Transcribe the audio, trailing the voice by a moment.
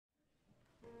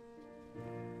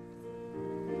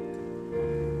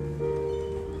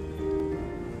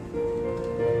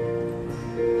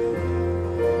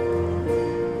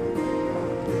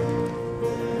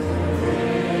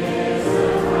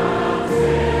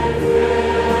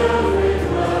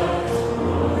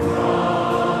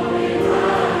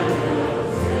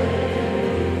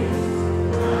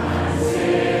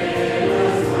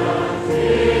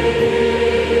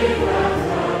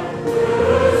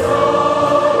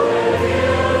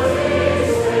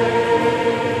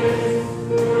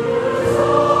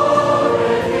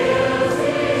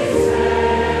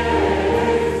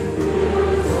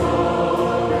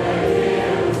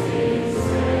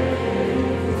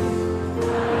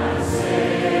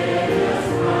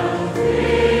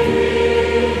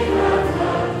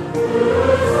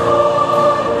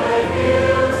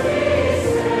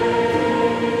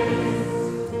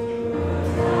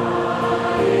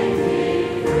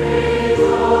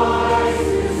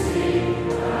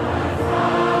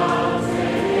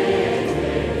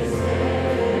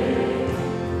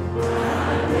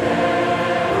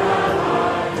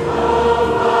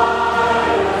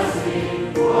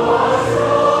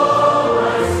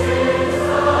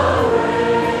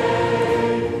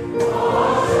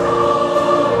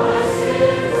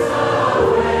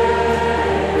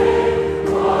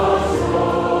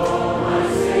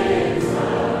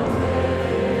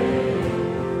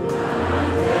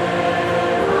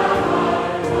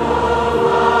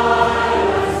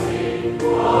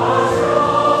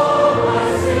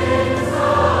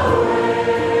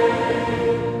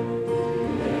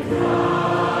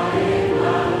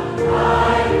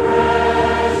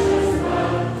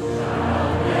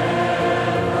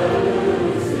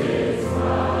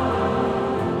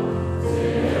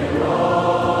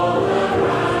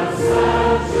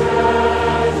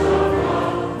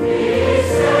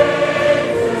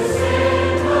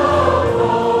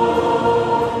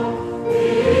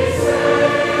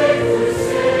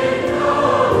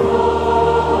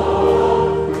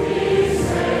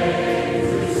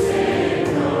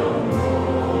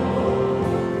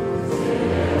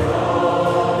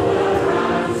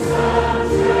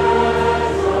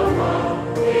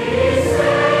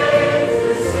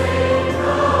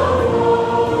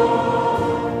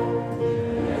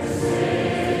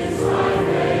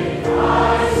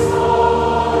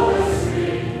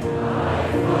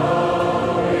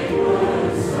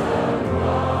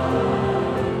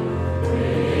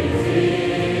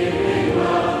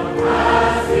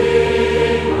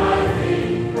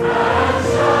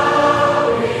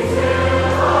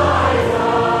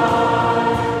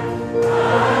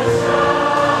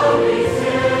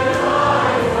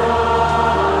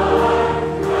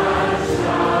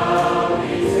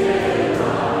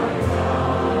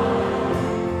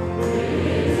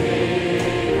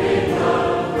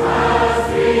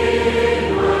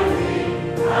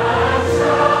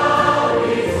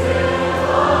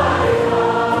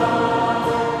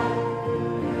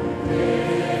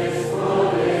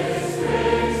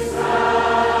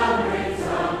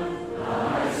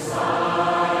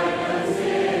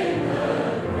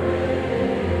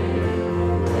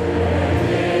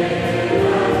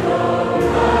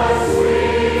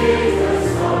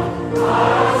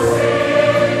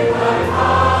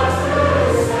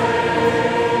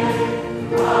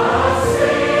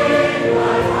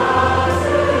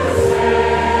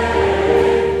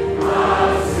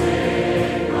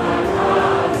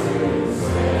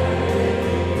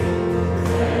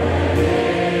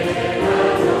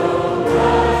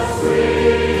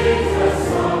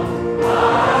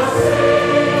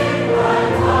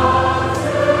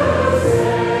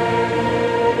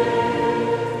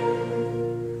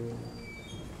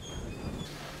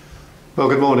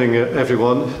morning,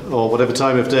 everyone, or whatever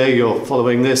time of day you're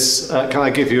following this. Can I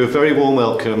give you a very warm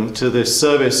welcome to this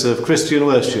service of Christian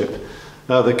worship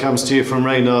that comes to you from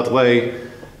Reynard Way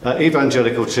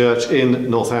Evangelical Church in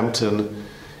Northampton.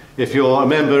 If you're a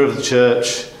member of the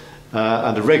church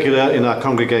and a regular in our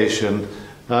congregation,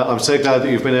 I'm so glad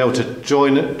that you've been able to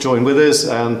join with us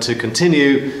and to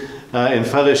continue in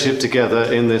fellowship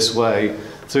together in this way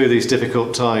through these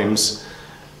difficult times.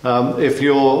 If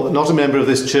you're not a member of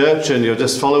this church and you're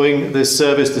just following this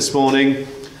service this morning,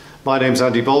 my name's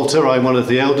Andy Boulter. I'm one of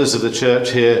the elders of the church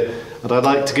here, and I'd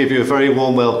like to give you a very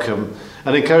warm welcome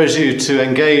and encourage you to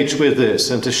engage with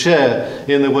this and to share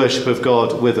in the worship of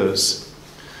God with us.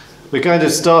 We're going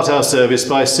to start our service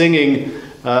by singing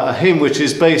a hymn which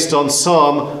is based on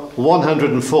Psalm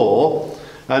 104,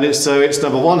 and it's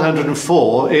number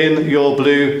 104 in your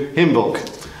blue hymn book.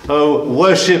 Oh,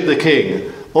 worship the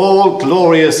King, all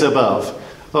glorious above.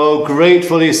 Oh,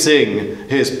 gratefully sing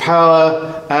his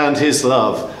power and his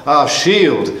love, our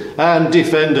shield and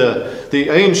defender, the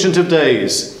Ancient of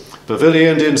Days,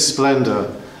 pavilioned in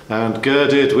splendour and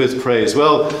girded with praise.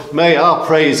 Well, may our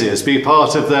praises be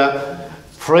part of that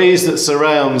praise that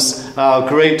surrounds our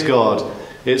great God.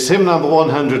 It's hymn number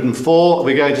 104.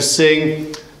 We're going to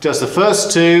sing just the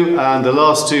first two and the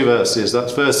last two verses.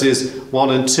 That's verses 1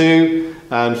 and 2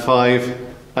 and 5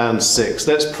 and 6.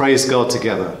 Let's praise God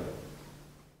together.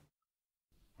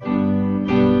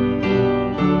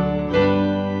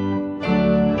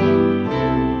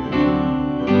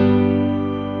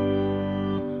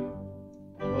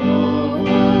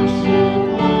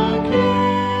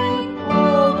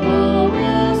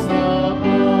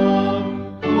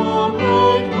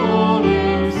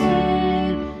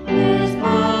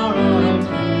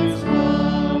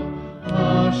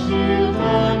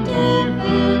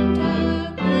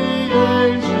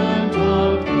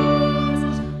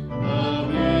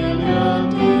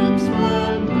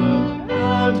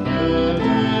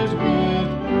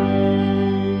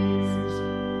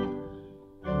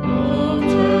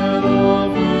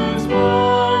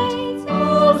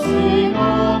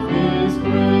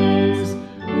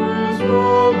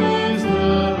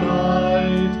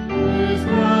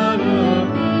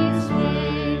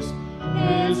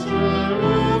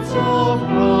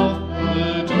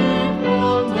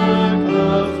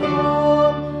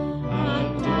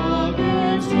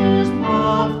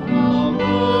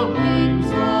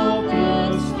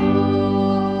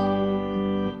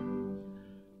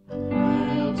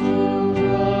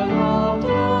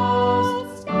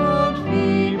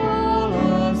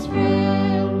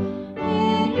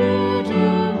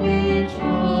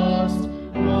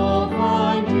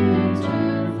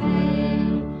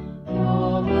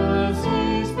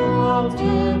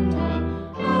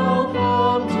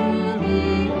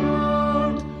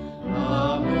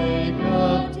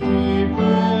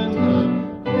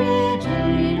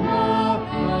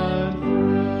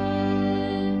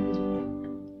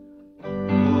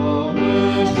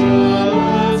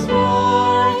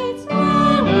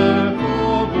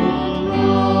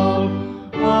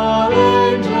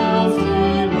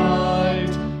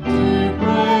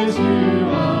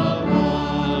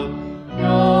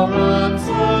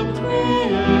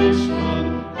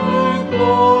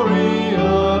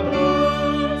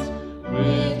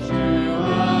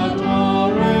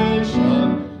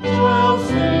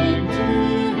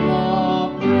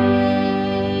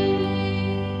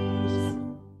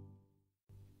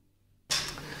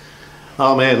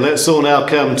 Amen. Let's all now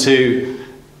come to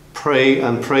pray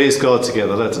and praise God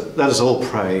together. Let us all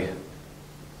pray.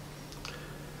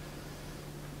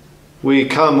 We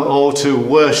come all to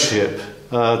worship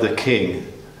the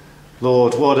King.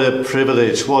 Lord, what a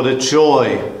privilege, what a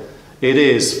joy it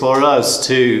is for us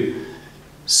to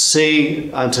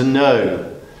see and to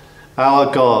know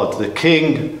our God, the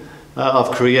King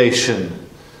of creation,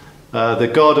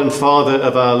 the God and Father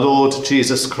of our Lord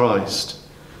Jesus Christ.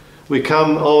 We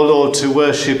come, O Lord, to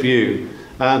worship you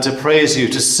and to praise you,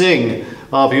 to sing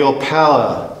of your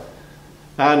power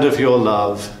and of your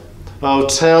love. Oh,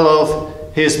 tell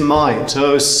of his might.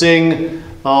 Oh, sing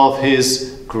of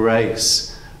his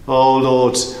grace. Oh,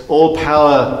 Lord, all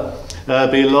power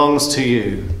belongs to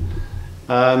you.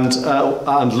 And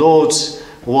Lord,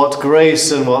 what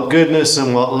grace and what goodness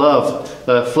and what love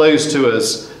flows to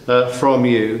us from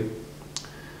you.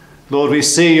 Lord, we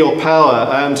see your power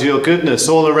and your goodness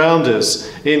all around us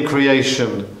in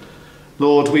creation.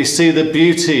 Lord, we see the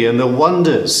beauty and the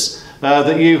wonders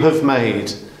that you have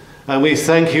made. And we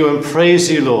thank you and praise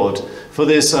you, Lord, for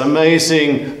this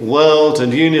amazing world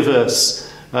and universe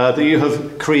that you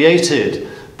have created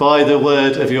by the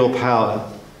word of your power.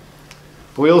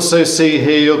 We also see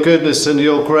here your goodness and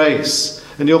your grace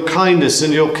and your kindness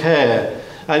and your care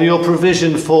and your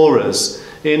provision for us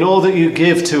in all that you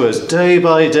give to us day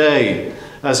by day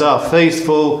as our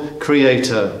faithful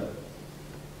Creator.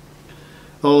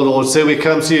 Oh Lord, so we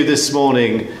come to you this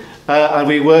morning and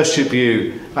we worship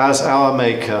you as our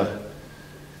Maker.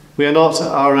 We are not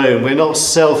our own, we're not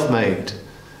self-made.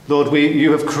 Lord,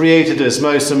 you have created us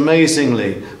most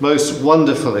amazingly, most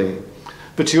wonderfully.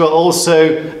 But you are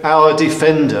also our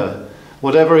defender.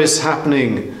 Whatever is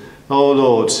happening, oh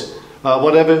Lord,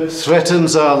 whatever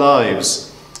threatens our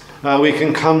lives, we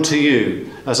can come to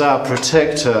you as our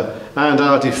protector and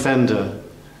our defender.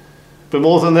 But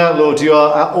more than that, Lord, you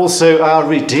are also our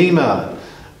Redeemer.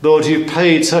 Lord, you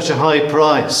paid such a high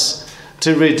price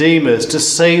to redeem us, to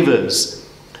save us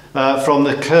from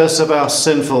the curse of our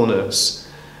sinfulness,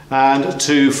 and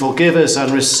to forgive us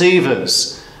and receive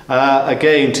us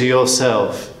again to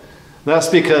yourself. That's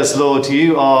because, Lord,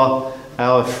 you are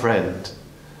our friend.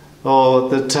 Or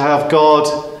to have God,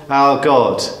 our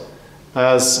God,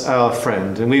 as our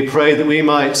friend. And we pray that we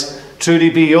might truly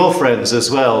be your friends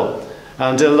as well,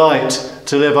 and delight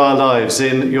to live our lives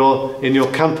in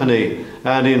your company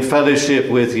and in fellowship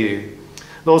with you.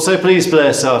 Lord, so please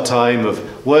bless our time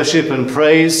of worship and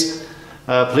praise.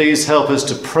 Please help us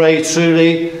to pray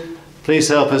truly. Please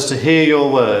help us to hear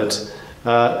your word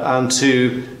and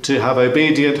to have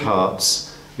obedient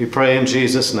hearts. We pray in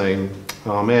Jesus' name.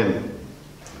 Amen.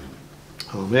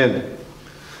 Amen.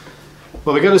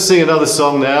 Well, we're going to sing another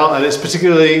song now, and it's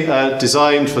particularly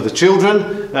designed for the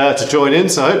children to join in,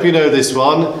 so I hope you know this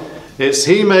one. It's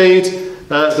He Made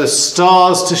the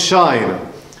Stars to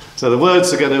Shine. So the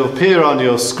words are going to appear on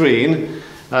your screen,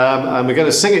 and we're going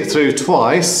to sing it through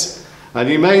twice, and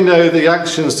you may know the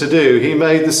actions to do. He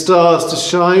made the stars to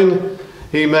shine,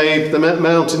 he made the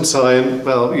mountain sign.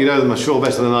 Well, you know them, I'm sure,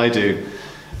 better than I do.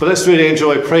 But let's really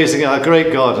enjoy praising our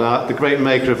great God and the great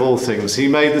maker of all things. He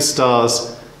made the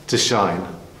stars to shine.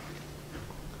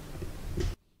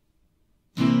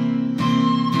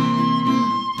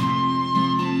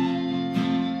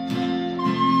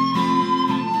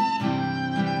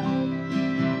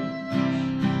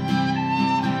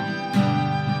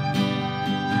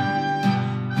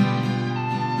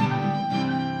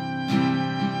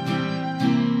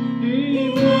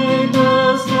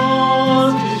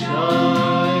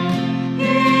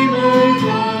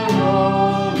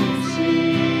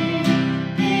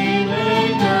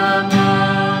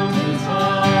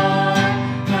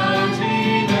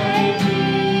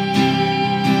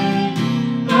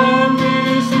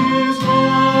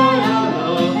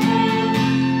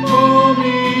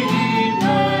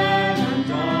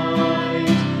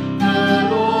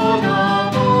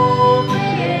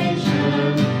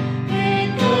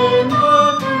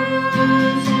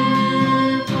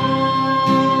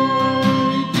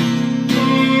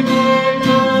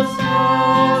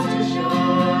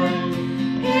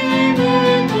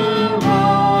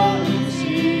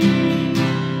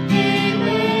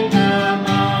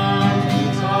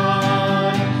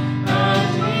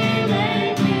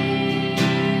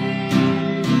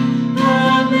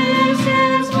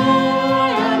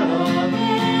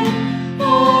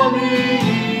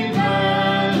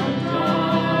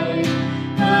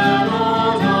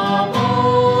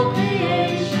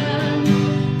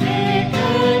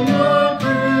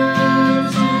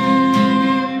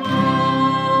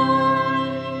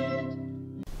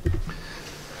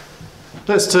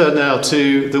 Let's turn now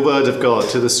to the Word of God,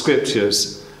 to the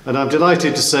Scriptures. And I'm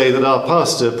delighted to say that our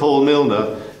pastor, Paul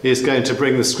Milner, is going to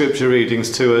bring the Scripture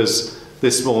readings to us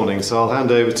this morning. So I'll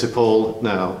hand over to Paul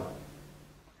now.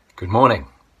 Good morning.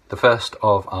 The first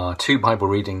of our two Bible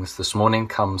readings this morning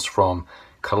comes from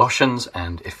Colossians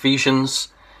and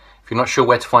Ephesians. If you're not sure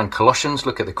where to find Colossians,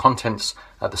 look at the contents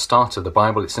at the start of the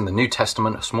Bible. It's in the New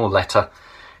Testament, a small letter.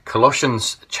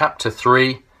 Colossians chapter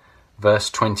 3, verse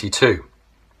 22.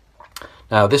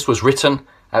 Now, this was written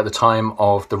at the time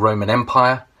of the Roman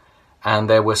Empire, and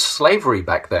there was slavery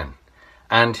back then.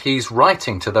 And he's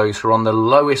writing to those who are on the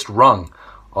lowest rung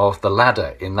of the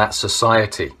ladder in that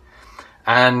society.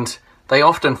 And they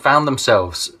often found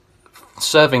themselves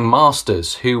serving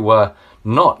masters who were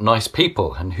not nice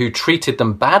people and who treated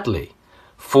them badly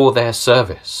for their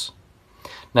service.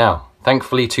 Now,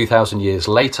 thankfully, 2,000 years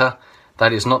later,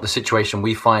 that is not the situation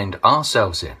we find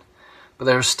ourselves in. But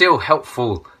there are still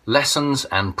helpful lessons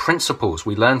and principles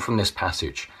we learn from this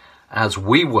passage as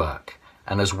we work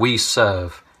and as we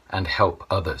serve and help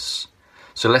others.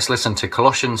 So let's listen to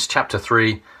Colossians chapter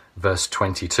 3, verse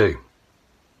 22.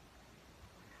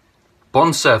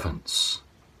 Bondservants,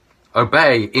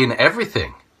 obey in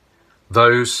everything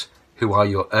those who are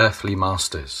your earthly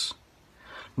masters,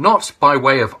 not by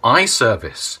way of eye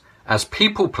service as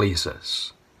people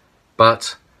pleasers,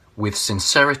 but with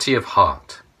sincerity of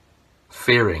heart,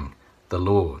 fearing the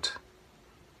Lord.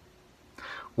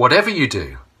 Whatever you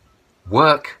do,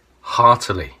 work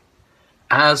heartily,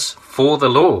 as for the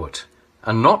Lord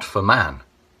and not for man,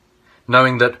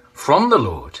 knowing that from the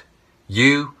Lord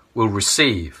you will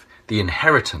receive the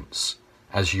inheritance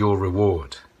as your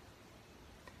reward.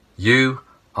 You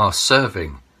are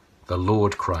serving the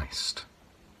Lord Christ.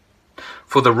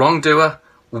 For the wrongdoer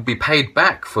will be paid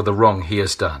back for the wrong he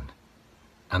has done,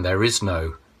 and there is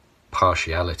no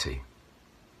partiality.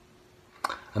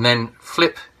 And then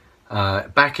flip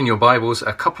back in your Bibles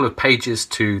a couple of pages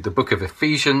to the book of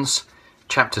Ephesians,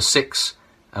 chapter 6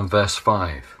 and verse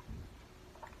 5.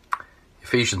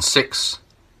 Ephesians 6,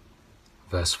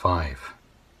 verse 5.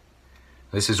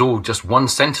 This is all just one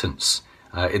sentence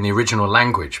in the original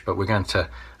language, but we're going to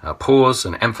pause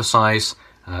and emphasize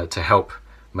to help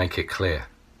make it clear.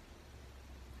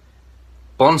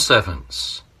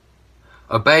 Bondservants,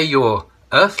 obey your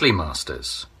earthly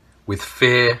masters with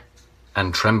fear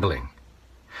and trembling,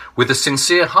 with a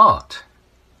sincere heart,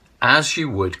 as you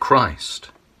would Christ,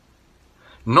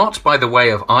 not by the way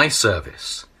of eye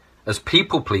service, as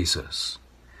people pleasers,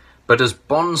 but as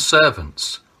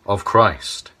bondservants of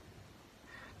Christ,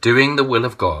 doing the will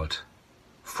of God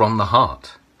from the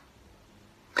heart,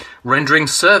 rendering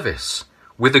service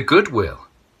with a good will,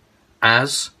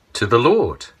 as to the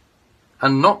Lord,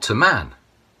 and not to man,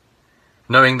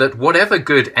 knowing that whatever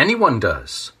good anyone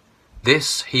does,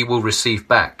 this he will receive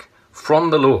back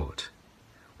from the Lord,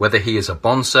 whether he is a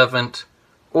bondservant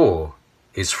or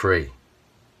is free.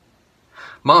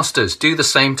 Masters, do the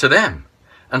same to them,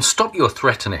 and stop your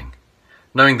threatening,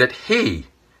 knowing that he,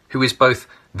 who is both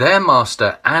their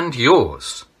master and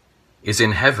yours, is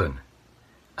in heaven,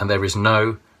 and there is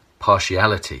no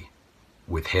partiality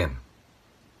with him.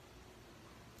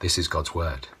 This is God's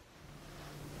word.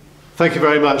 Thank you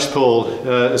very much, Paul.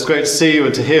 It's great to see you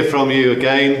and to hear from you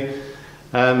again.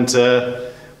 And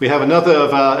we have another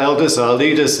of our elders, our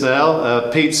leaders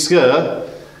now, Pete Skur.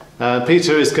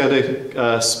 Peter is going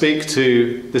to speak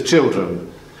to the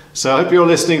children. So I hope you're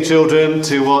listening, children,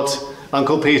 to what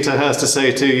Uncle Peter has to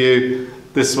say to you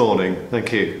this morning.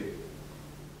 Thank you.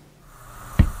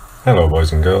 Hello,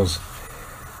 boys and girls.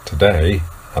 Today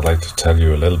I'd like to tell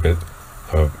you a little bit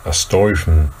of a story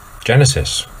from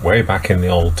Genesis, way back in the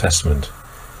Old Testament.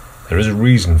 There is a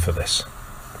reason for this.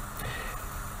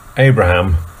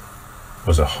 Abraham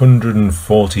was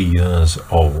 140 years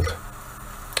old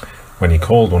when he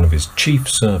called one of his chief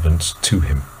servants to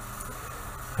him.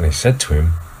 And he said to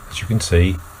him, as you can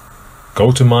see,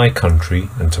 "Go to my country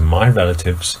and to my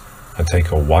relatives and take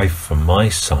a wife for my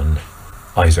son,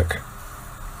 Isaac.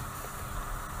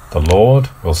 The Lord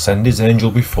will send his angel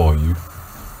before you,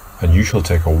 and you shall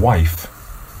take a wife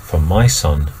for my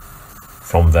son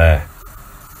from there."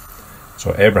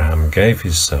 So Abraham gave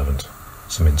his servant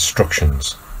some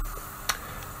instructions.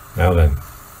 Now then,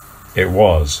 it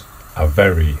was a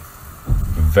very,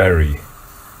 very,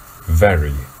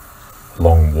 very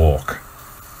long walk.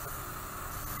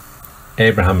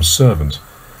 Abraham's servant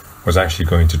was actually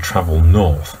going to travel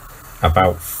north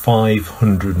about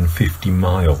 550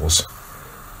 miles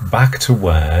back to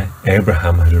where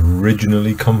Abraham had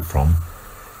originally come from,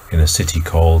 in a city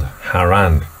called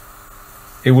Haran.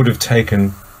 It would have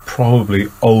taken probably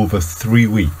over 3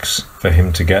 weeks for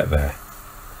him to get there.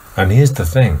 And here's the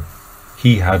thing,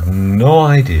 he had no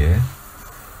idea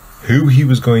who he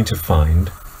was going to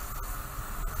find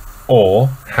or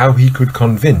how he could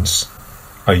convince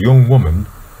a young woman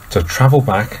to travel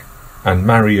back and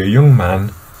marry a young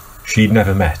man she'd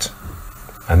never met.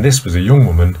 And this was a young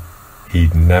woman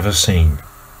he'd never seen.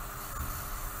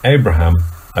 Abraham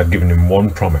had given him one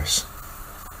promise,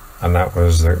 and that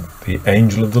was that the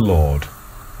angel of the Lord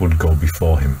would go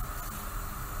before him.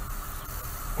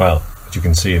 Well, as you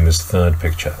can see in this third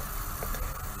picture,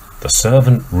 the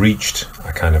servant reached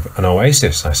a kind of an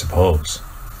oasis, I suppose,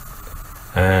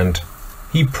 and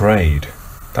he prayed.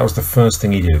 That was the first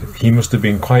thing he did. He must have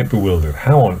been quite bewildered.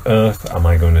 How on earth am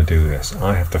I going to do this?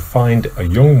 I have to find a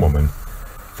young woman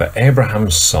for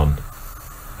Abraham's son,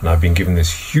 and I've been given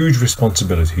this huge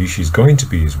responsibility. She's going to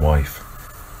be his wife,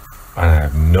 and I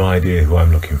have no idea who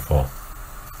I'm looking for.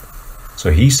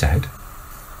 So he said,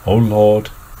 "O Lord,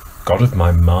 God of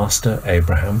my master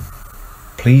Abraham,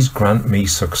 please grant me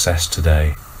success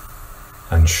today,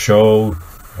 and show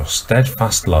your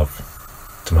steadfast love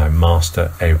to my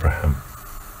master Abraham."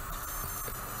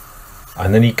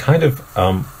 And then he kind of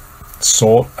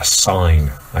sought a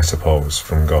sign, I suppose,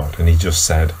 from God, and he just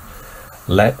said,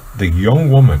 "Let the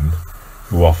young woman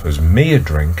who offers me a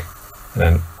drink and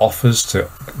then offers to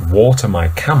water my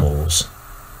camels,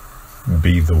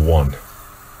 be the one?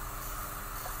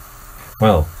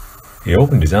 Well, he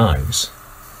opened his eyes,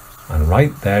 and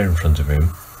right there in front of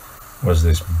him was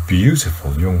this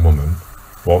beautiful young woman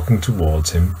walking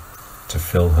towards him to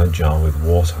fill her jar with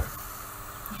water.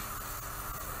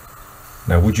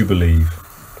 Now, would you believe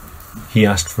he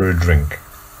asked for a drink,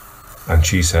 and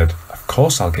she said, "Of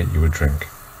course I'll get you a drink,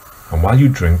 and while you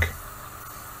drink,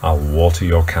 I'll water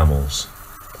your camels."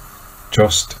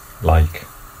 Just like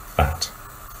that.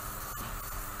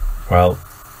 Well,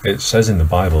 it says in the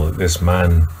Bible that this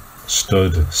man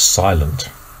stood silent,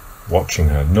 watching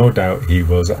her. No doubt he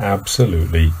was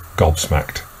absolutely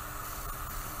gobsmacked.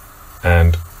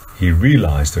 And he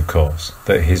realized, of course,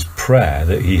 that his prayer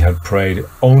that he had prayed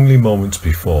only moments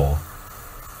before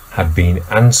had been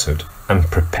answered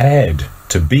and prepared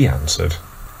to be answered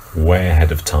way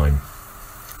ahead of time.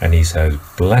 And he said,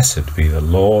 "Blessed be the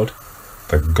Lord,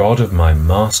 the God of my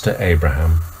master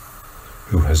Abraham,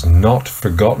 who has not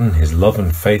forgotten his love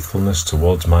and faithfulness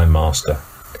towards my master."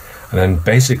 And then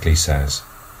basically says,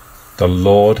 "The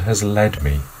Lord has led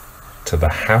me to the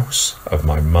house of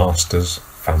my master's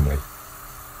family."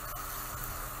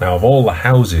 Now, of all the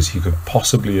houses he could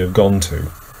possibly have gone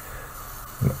to,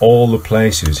 and all the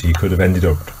places he could have ended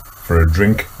up for a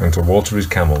drink and to water his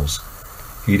camels,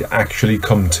 he'd actually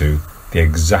come to the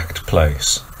exact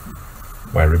place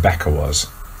where Rebecca was.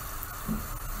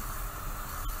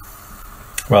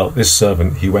 Well, this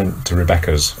servant, he went to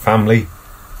Rebecca's family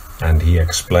and he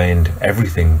explained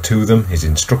everything to them, his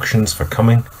instructions for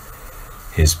coming,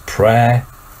 his prayer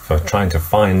for trying to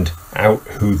find out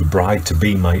who the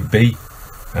bride-to-be might be,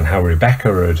 and how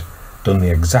Rebecca had done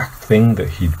the exact thing that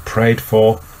he'd prayed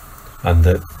for, and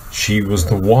that she was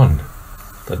the one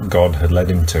that God had led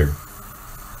him to.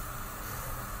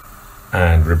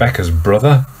 And Rebecca's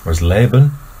brother was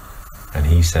Laban, and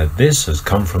he said, "This has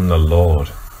come from the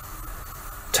Lord.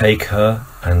 Take her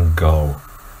and go,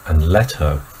 and let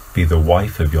her be the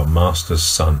wife of your master's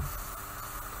son."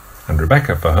 And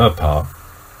Rebecca, for her part,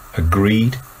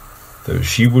 agreed that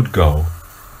she would go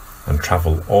and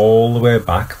travel all the way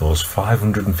back those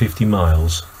 550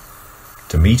 miles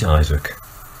to meet Isaac,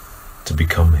 to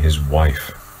become his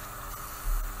wife.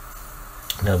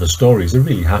 Now, the story is a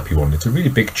really happy one. It's a really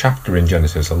big chapter in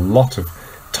Genesis. A lot of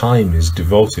time is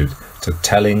devoted to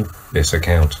telling this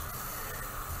account.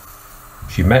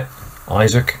 She met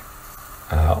Isaac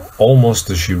almost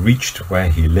as she reached where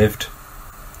he lived,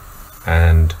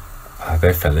 and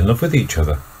they fell in love with each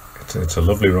other. It's a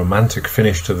lovely romantic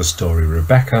finish to the story.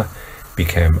 Rebecca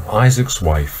became Isaac's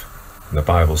wife, and the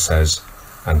Bible says,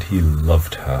 and he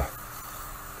loved her.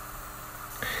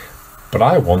 But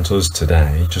I want us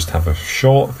today just to have a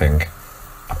short think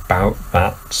about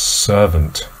that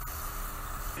servant.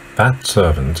 That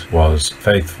servant was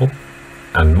faithful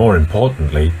and, more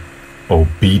importantly,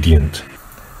 obedient.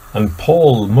 And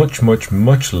Paul, much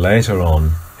later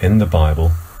on in the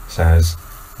Bible, says,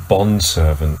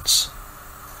 "Bondservants,"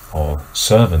 or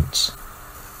servants,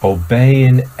 "obey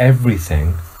in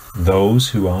everything those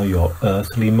who are your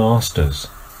earthly masters."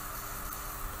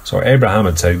 So Abraham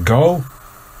had said, "Go,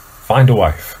 find a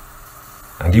wife."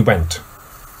 And he went,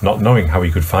 not knowing how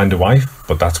he could find a wife,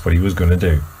 but that's what he was going to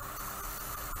do.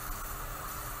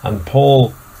 And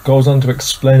Paul goes on to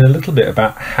explain a little bit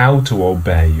about how to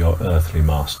obey your earthly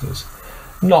masters.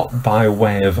 Not by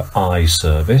way of eye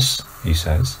service, he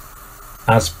says,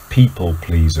 as people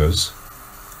pleasers.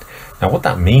 Now, what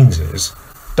that means is,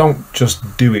 don't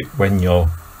just do it when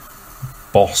your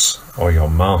boss or your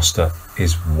master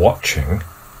is watching.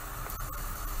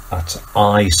 That's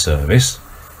eye service.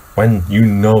 When you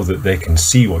know that they can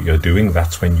see what you're doing,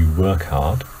 that's when you work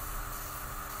hard.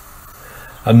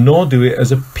 And nor do it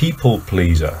as a people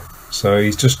pleaser. So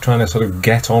he's just trying to sort of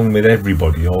get on with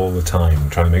everybody all the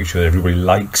time, trying to make sure that everybody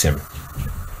likes him.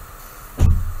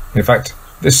 In fact,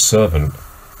 this servant,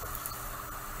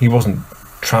 he wasn't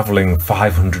travelling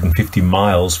 550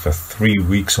 miles for 3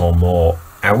 weeks or more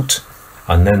out,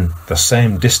 and then the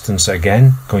same distance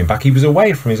again, coming back. He was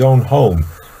away from his own home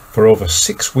for over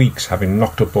 6 weeks, having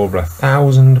knocked up over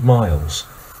 1,000 miles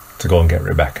to go and get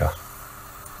Rebecca.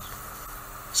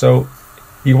 So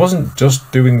he wasn't just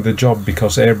doing the job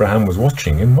because Abraham was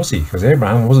watching him, was he? Because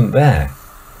Abraham wasn't there.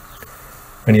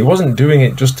 And he wasn't doing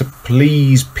it just to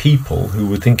please people who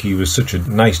would think he was such a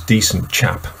nice, decent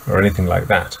chap or anything like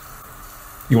that.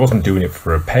 He wasn't doing it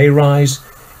for a pay rise.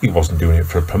 He wasn't doing it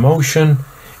for a promotion.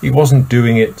 He wasn't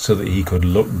doing it so that he could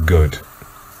look good.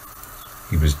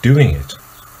 He was doing it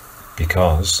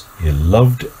because he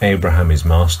loved Abraham, his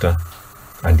master,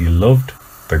 and he loved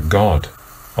the God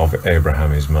of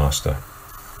Abraham, his master.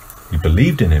 He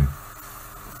believed in him.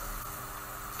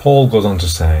 Paul goes on to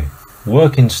say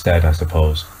Work instead, I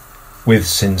suppose, with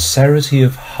sincerity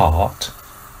of heart,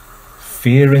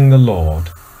 fearing the Lord,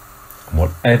 and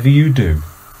whatever you do,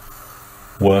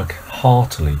 work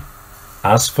heartily,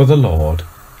 as for the Lord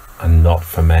and not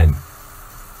for men.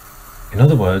 In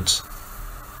other words,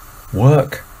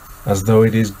 work as though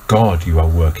it is God you are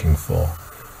working for.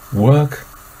 Work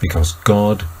because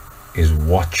God is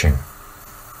watching.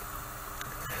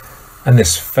 And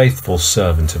this faithful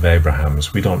servant of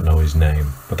Abraham's, we don't know his name,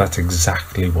 but that's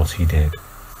exactly what he did.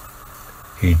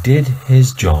 He did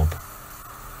his job,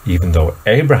 even though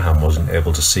Abraham wasn't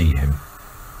able to see him,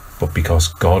 but because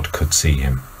God could see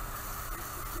him.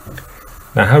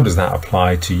 Now, how does that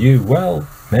apply to you? Well,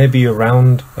 maybe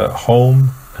around at home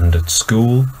and at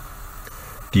school.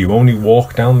 Do you only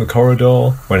walk down the corridor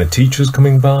when a teacher's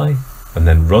coming by and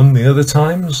then run the other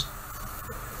times?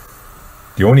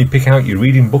 Do you only pick out your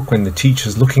reading book when the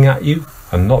teacher's looking at you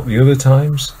and not the other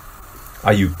times?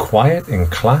 Are you quiet in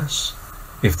class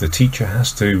if the teacher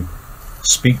has to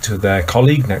speak to their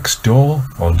colleague next door,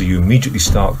 or do you immediately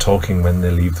start talking when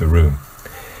they leave the room?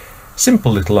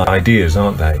 Simple little ideas,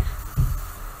 aren't they?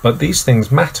 But these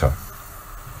things matter.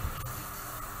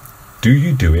 Do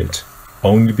you do it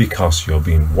only because you're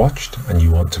being watched and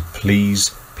you want to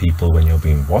please people when you're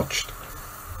being watched?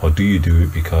 Or do you do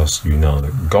it because you know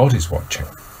that God is watching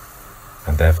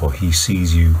and therefore he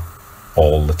sees you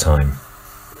all the time?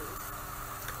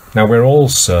 Now, we're all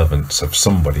servants of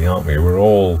somebody, aren't we?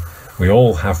 We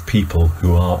all have people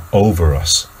who are over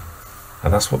us.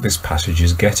 And that's what this passage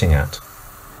is getting at.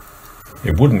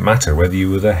 It wouldn't matter whether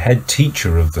you were the head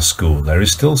teacher of the school. There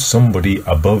is still somebody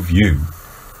above you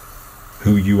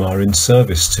who you are in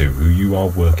service to, who you are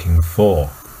working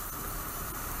for.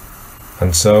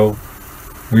 And so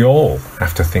we all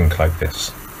have to think like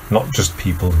this, not just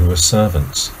people who are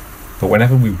servants, but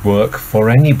whenever we work for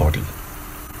anybody.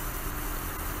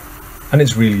 And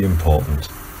it's really important.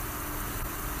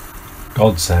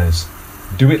 God says,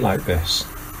 do it like this,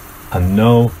 and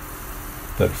know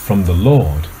that from the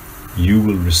Lord you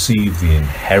will receive the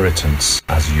inheritance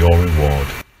as your reward.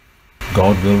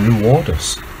 God will reward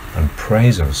us and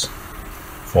praise us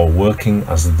for working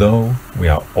as though we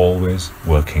are always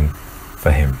working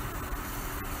for him.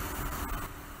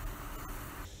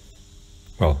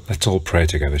 Well, let's all pray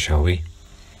together, shall we?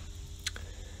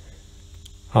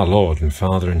 Our Lord and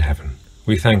Father in heaven,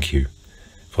 we thank you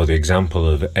for the example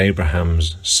of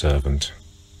Abraham's servant,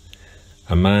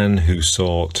 a man who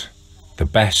sought the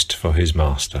best for his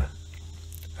master,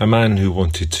 a man who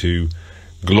wanted to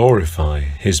glorify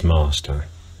his master,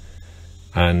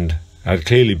 and had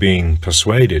clearly been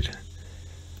persuaded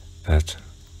that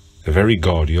the very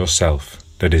God yourself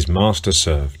that his master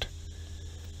served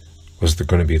was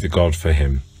going to be the God for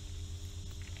him.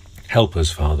 Help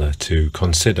us, Father, to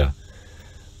consider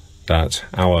that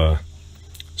our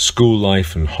school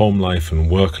life and home life and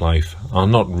work life are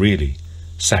not really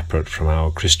separate from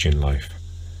our Christian life.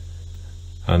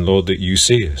 And Lord, that you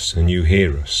see us and you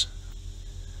hear us.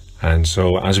 And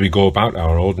so as we go about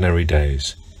our ordinary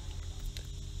days,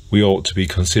 we ought to be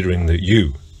considering that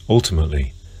you,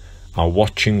 ultimately, are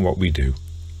watching what we do,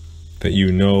 that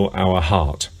you know our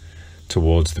heart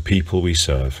towards the people we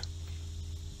serve.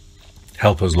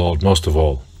 Help us, Lord, most of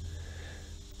all,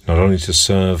 not only to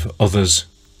serve others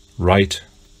right,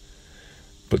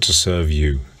 but to serve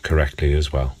you correctly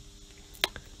as well.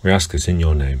 We ask this in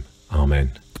your name.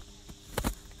 Amen.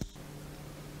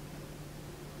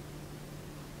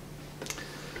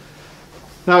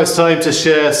 Now it's time to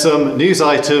share some news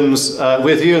items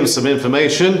with you and some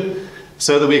information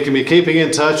so that we can be keeping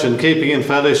in touch and keeping in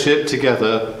fellowship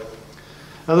together.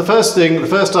 And the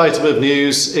first item of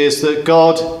news is that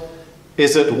God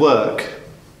is at work.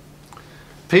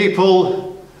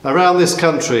 People around this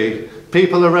country,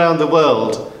 people around the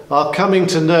world are coming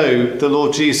to know the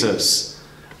Lord Jesus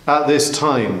at this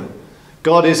time.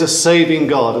 God is a saving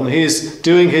God and he is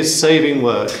doing his saving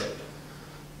work.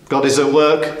 God is at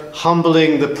work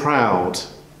humbling the proud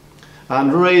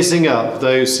and raising up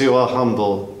those who are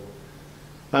humble.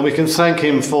 And we can thank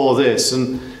him for this.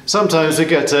 And sometimes we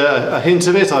get a hint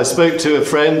of it. I spoke to a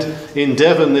friend in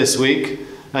Devon this week,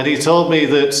 and he told me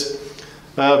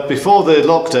that before the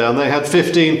lockdown they had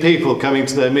 15 people coming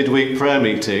to their midweek prayer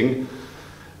meeting.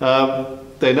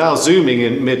 They're now Zooming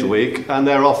in midweek, and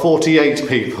there are 48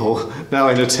 people now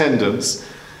in attendance.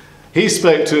 He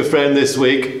spoke to a friend this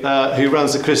week who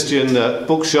runs a Christian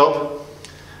bookshop,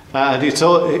 and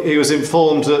he was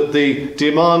informed that the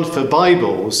demand for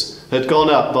Bibles had gone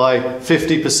up by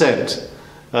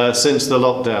 50% since the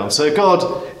lockdown. So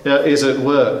God is at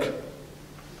work.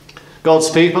 God's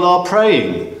people are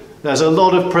praying. There's a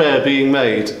lot of prayer being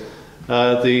made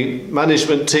the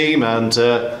management team and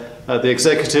the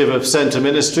executive of Centre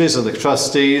Ministries and the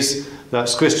trustees,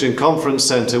 that's Christian Conference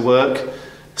Centre work,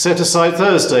 set aside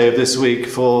Thursday of this week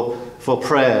for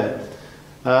prayer.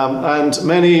 And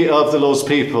many of the Lord's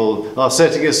people are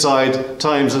setting aside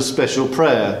times of special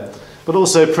prayer. But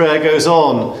also prayer goes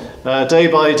on day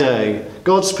by day.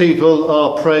 God's people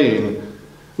are praying.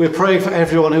 We're praying for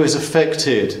everyone who is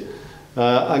affected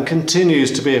and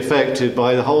continues to be affected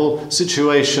by the whole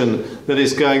situation that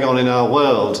is going on in our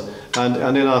world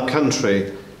and in our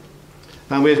country.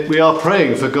 And we are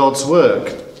praying for God's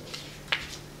work.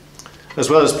 As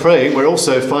well as praying, we're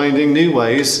also finding new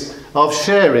ways of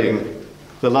sharing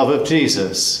the love of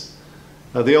Jesus.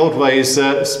 The old ways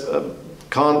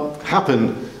can't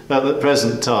happen at the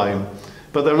present time,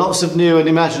 but there are lots of new and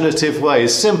imaginative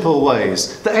ways, simple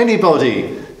ways that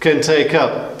anybody can pick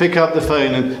up the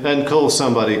phone and call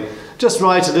somebody. Just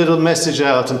write a little message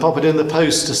out and pop it in the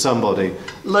post to somebody.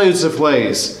 Loads of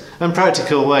ways, and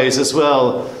practical ways as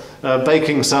well,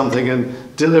 baking something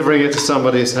and delivering it to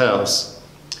somebody's house.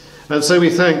 And so we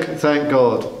thank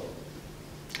God.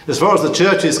 As far as the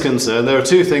church is concerned, there are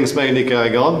two things mainly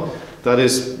going on. That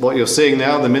is what you're seeing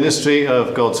now, the ministry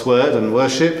of God's word and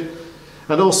worship,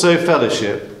 and also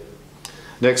fellowship.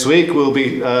 Next week we'll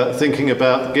be thinking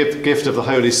about the gift of the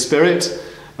Holy Spirit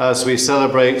as we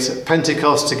celebrate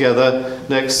Pentecost together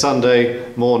next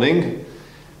Sunday morning.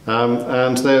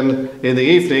 And then in the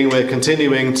evening we're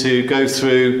continuing to go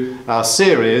through our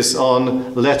series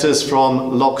on letters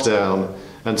from lockdown.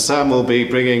 And Sam will be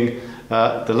bringing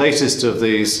the latest of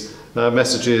these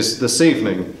messages this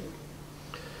evening.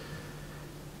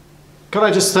 Can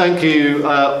I just thank you,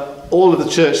 all of the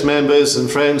church members and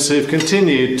friends who've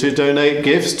continued to donate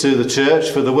gifts to the church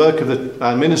for the work of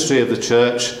the ministry of the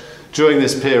church during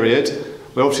this period.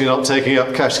 We're obviously not taking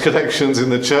up cash collections in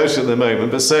the church at the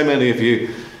moment, but so many of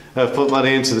you have put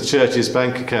money into the church's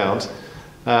bank account,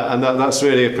 and that's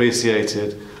really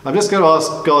appreciated. I'm just going to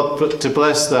ask God to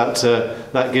bless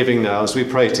that giving now as we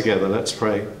pray together. Let's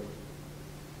pray.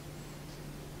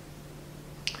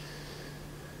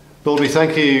 Lord, we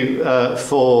thank you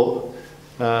for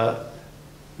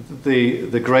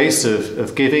the grace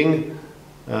of giving.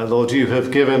 Lord, you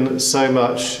have given so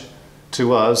much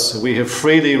to us. We have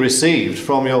freely received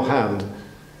from your hand,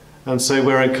 and so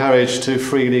we're encouraged to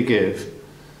freely give.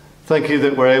 Thank you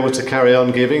that we're able to carry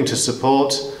on giving to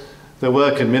support the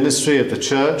work and ministry of the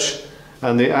church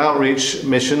and the outreach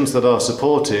missions that are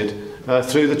supported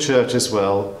through the church as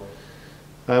well.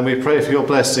 And we pray for your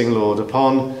blessing, Lord,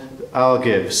 upon our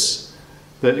gifts,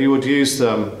 that you would use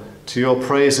them to your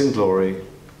praise and glory.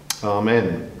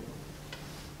 Amen.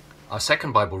 Our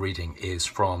second Bible reading is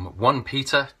from 1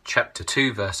 Peter chapter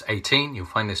 2 verse 18. You'll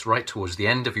find this right towards the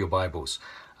end of your Bibles.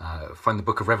 Find the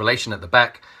book of Revelation at the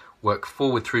back, work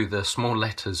forward through the small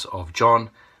letters of John,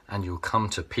 and you'll come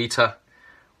to Peter.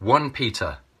 1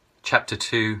 Peter chapter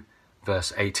 2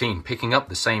 verse 18, picking up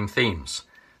the same themes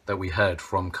that we heard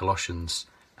from Colossians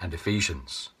and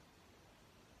Ephesians.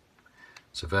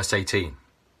 So verse 18.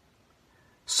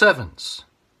 Servants,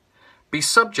 be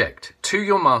subject to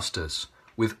your masters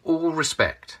with all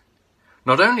respect,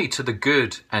 not only to the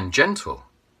good and gentle,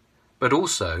 but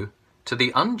also to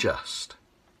the unjust.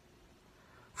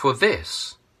 For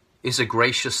this is a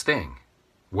gracious thing,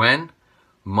 when,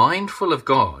 mindful of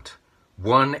God,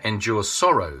 one endures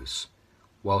sorrows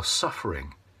while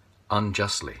suffering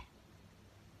unjustly.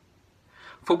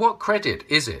 For what credit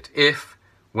is it if,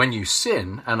 when you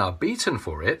sin and are beaten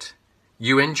for it,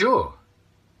 you endure?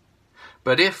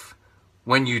 But if,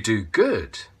 when you do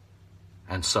good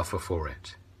and suffer for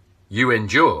it, you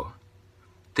endure,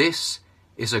 this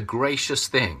is a gracious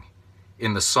thing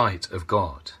in the sight of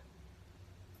God.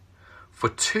 For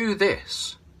to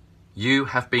this you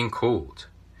have been called,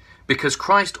 because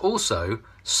Christ also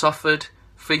suffered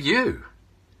for you,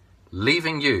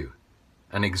 leaving you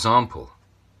an example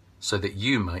so that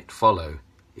you might follow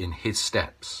in his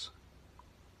steps.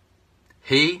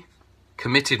 He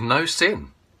committed no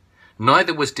sin,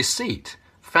 neither was deceit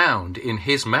found in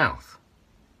his mouth.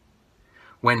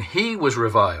 When he was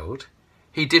reviled,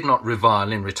 he did not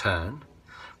revile in return.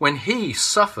 When he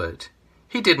suffered,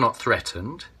 he did not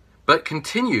threaten, but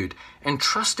continued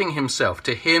entrusting himself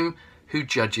to him who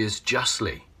judges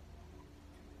justly.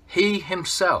 He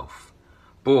himself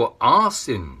bore our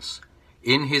sins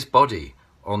in his body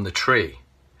on the tree,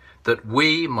 that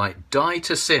we might die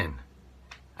to sin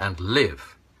and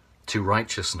live to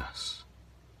righteousness.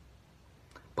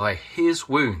 By his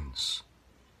wounds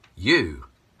you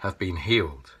have been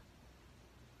healed.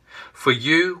 For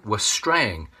you were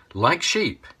straying like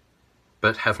sheep,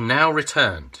 but have now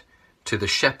returned to the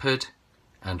shepherd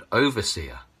and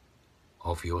overseer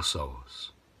of your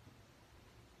souls.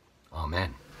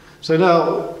 Amen. So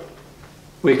now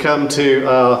we come to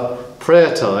our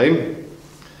prayer time,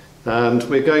 and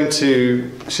we're going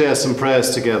to share some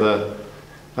prayers together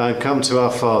and come to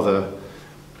our Father.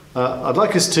 I'd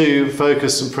like us to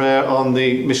focus some prayer on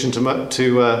the mission to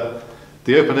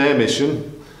the open air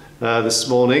mission this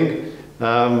morning.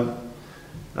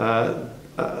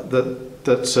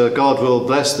 That God will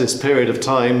bless this period of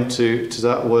time to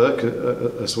that work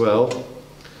as well.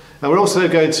 And we're also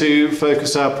going to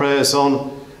focus our prayers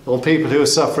on people who are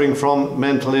suffering from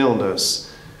mental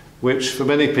illness, which for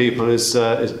many people is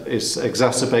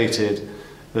exacerbated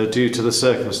due to the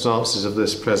circumstances of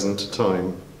this present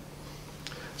time.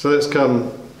 So let's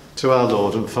come to our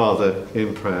Lord and Father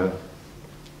in prayer.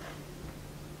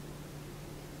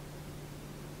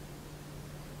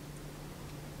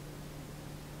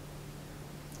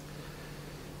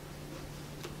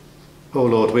 Oh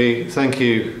Lord, we thank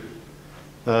you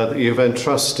that you've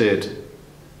entrusted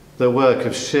the work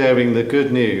of sharing the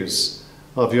good news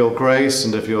of your grace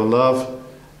and of your love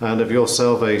and of your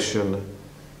salvation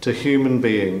to human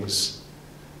beings.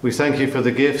 We thank you for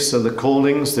the gifts and the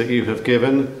callings that you have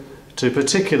given to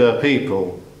particular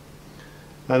people.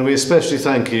 And we especially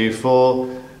thank you for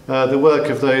the work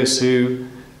of those who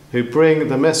bring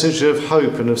the message of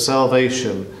hope and of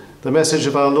salvation, the message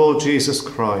of our Lord Jesus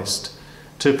Christ,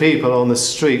 to people on the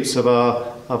streets of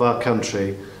our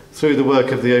country through the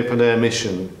work of the open air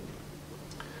mission.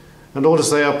 And Lord,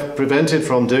 as they are prevented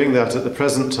from doing that at the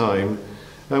present time,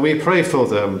 we pray for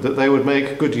them that they would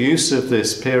make good use of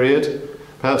this period,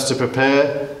 perhaps to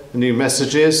prepare new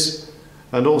messages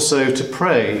and also to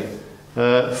pray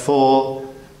for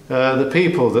the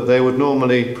people that they would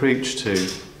normally preach to.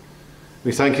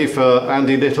 We thank you for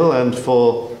Andy Little and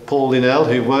for Paul Linnell,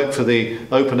 who work for the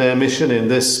open air mission in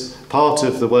this part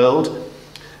of the world,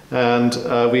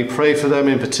 and we pray for them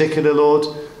in particular, Lord,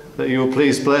 that you will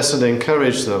please bless and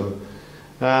encourage them,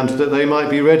 and that they might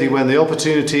be ready when the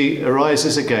opportunity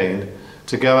arises again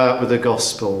to go out with the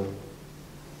gospel.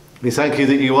 We thank you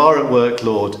that you are at work,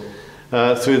 Lord,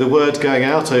 through the word going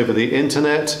out over the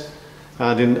internet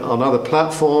and on other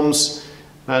platforms,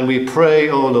 and we pray,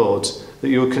 oh Lord, that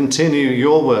you will continue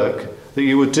your work, that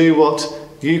you would do what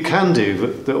you can do,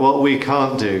 that what we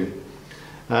can't do.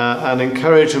 And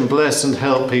encourage and bless and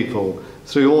help people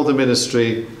through all the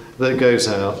ministry that goes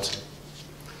out.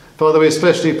 Father, we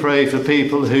especially pray for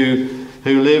people who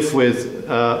live with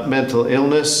mental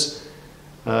illness.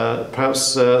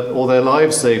 Perhaps all their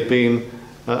lives they've been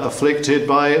afflicted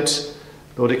by it.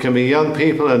 Lord, it can be young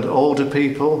people and older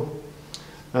people.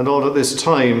 And Lord, at this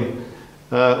time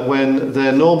when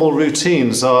their normal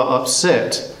routines are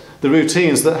upset, the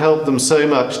routines that help them so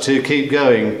much to keep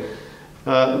going,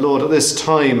 Lord, at this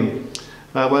time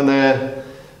when their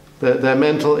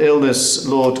mental illness,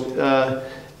 Lord,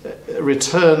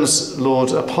 returns, Lord,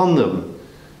 upon them,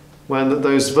 when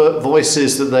those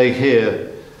voices that they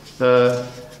hear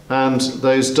and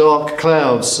those dark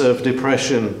clouds of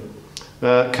depression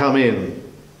come in.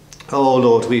 Oh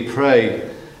Lord, we pray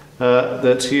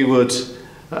that you would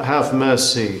have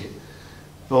mercy.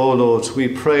 Oh Lord, we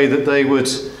pray that they would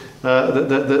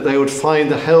that they would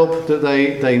find the help that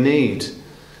they need,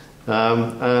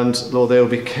 and Lord, they will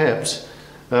be kept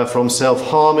from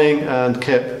self-harming and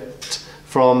kept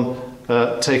from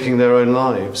taking their own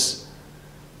lives.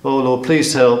 Oh Lord,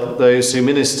 please help those who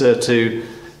minister to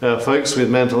folks with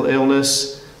mental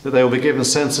illness, that they will be given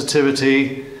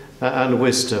sensitivity and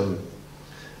wisdom,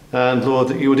 and Lord,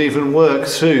 that you would even work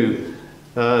through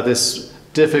this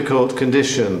difficult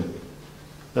condition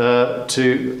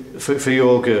for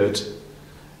your good.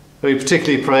 We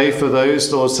particularly pray for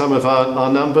those, Lord, some of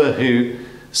our number who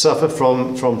suffer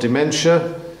from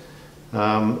dementia,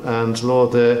 and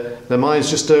Lord, their minds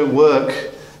just don't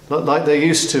work like they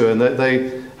used to, and that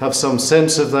they have some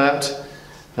sense of that,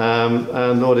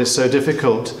 and Lord, it's so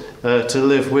difficult to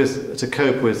live with, to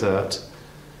cope with that.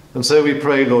 And so we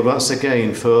pray, Lord, once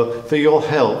again for your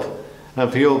help and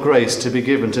for your grace to be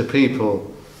given to people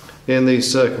in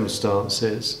these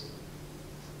circumstances.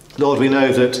 Lord, we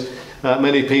know that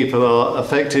many people are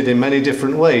affected in many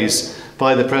different ways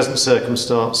by the present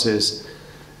circumstances,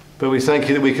 but we thank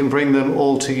you that we can bring them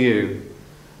all to you.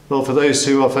 Lord, for those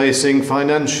who are facing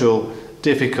financial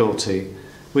difficulty,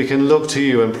 we can look to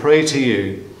you and pray to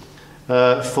you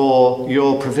for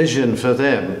your provision for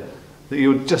them, that you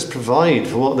would just provide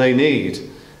for what they need.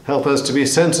 Help us to be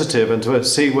sensitive and to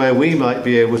see where we might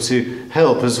be able to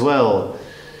help as well.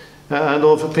 And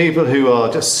Lord, for people who are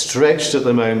just stretched at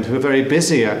the moment, who are very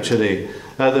busy actually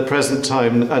at the present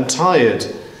time and tired,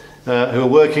 who are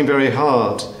working very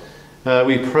hard,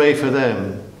 we pray for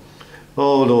them. Oh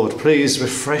Oh Lord, please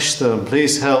refresh them,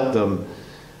 please help them,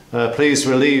 please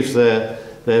relieve their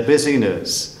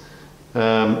busyness.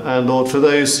 And Lord, for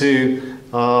those who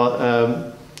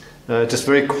are just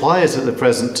very quiet at the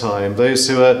present time, those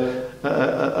who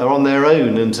are on their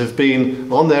own and have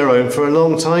been on their own for a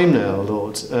long time now,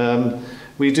 Lord,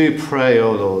 we do pray,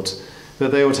 oh Lord,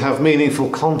 that they would have meaningful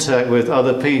contact with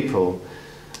other people,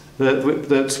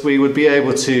 that we would be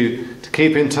able to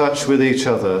keep in touch with each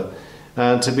other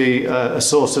and to be a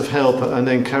source of help and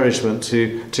encouragement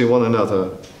to one another.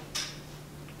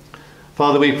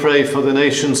 Father, we pray for the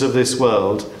nations of this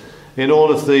world. In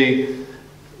all of the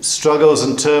struggles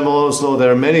and turmoils, Lord, there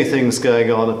are many things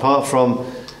going on apart from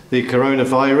the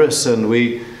coronavirus, and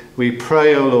we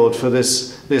pray, O Lord, for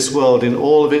this world in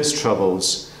all of its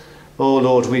troubles. O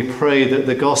Lord, we pray that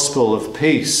the gospel of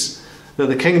peace, that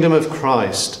the kingdom of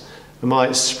Christ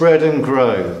might spread and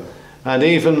grow. And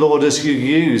even, Lord, as you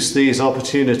use these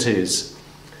opportunities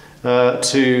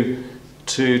to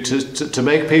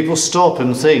make people stop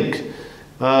and think,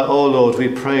 oh Lord, we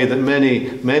pray that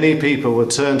many people will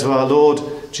turn to our Lord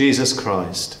Jesus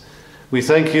Christ. We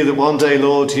thank you that one day,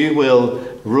 Lord, you will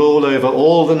rule over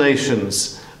all the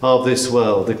nations of this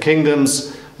world, the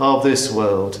kingdoms of this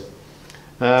world,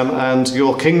 and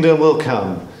your kingdom will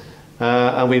come.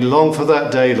 And we long for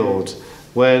that day, Lord,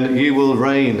 when you will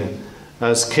reign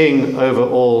as King over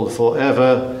all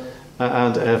forever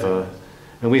and ever.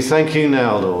 And we thank you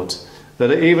now, Lord,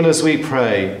 that even as we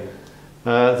pray,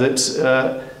 that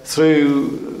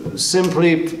through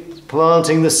simply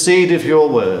planting the seed of your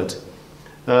word,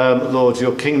 Lord,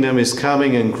 your kingdom is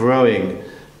coming and growing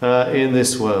in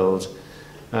this world.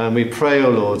 And we pray, O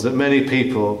Lord, that many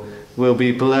people will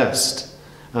be blessed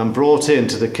and brought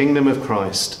into the kingdom of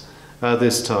Christ at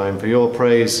this time, for your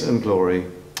praise and glory.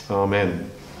 Amen.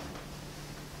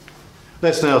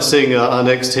 Let's now sing our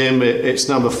next hymn. It's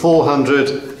number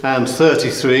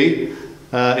 433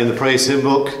 in the praise hymn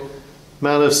book.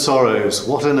 Man of Sorrows,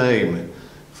 what a name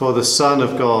for the Son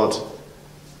of God,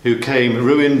 who came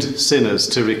ruined sinners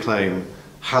to reclaim.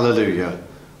 Hallelujah,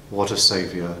 what a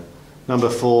Saviour. Number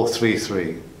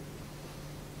 433.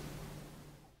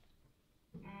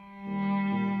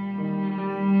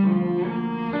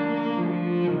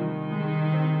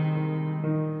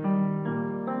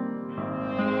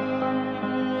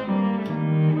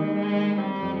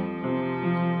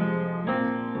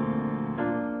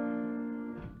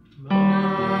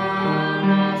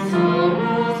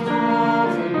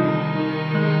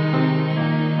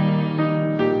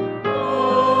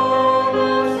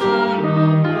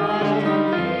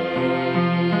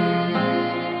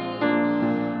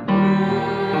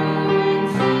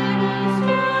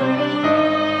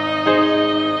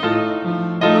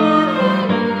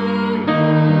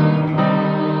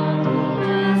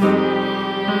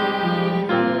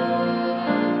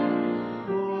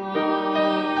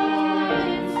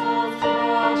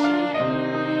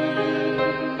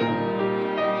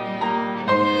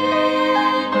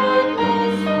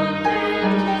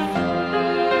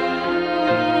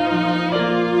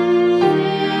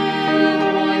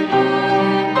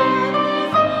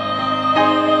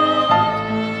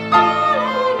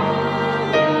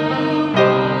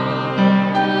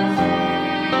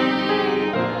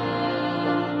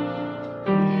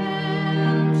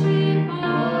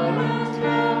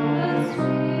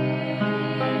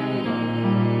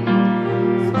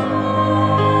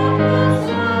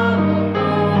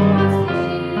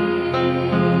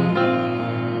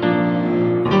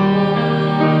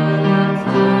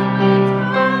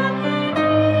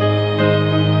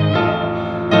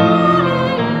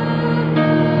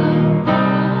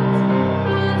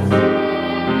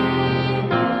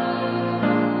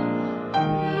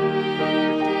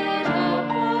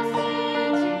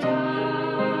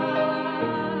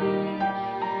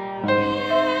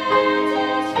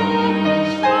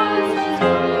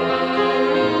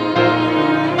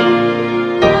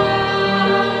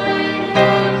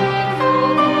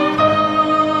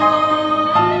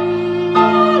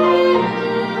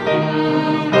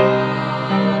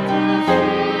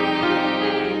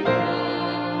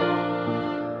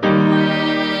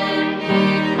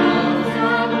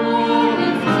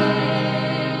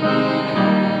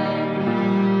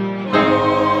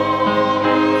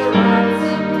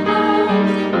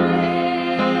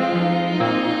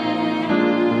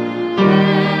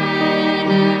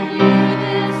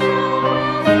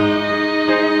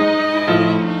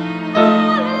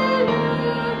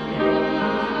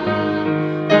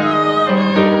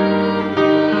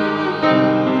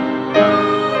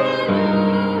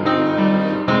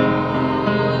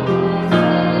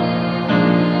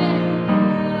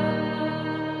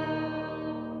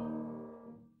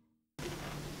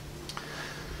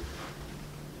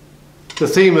 The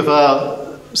theme of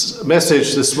our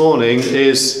message this morning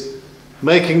is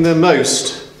making the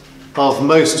most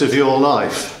of your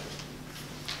life.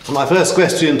 My first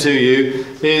question to you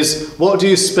is, what do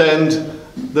you spend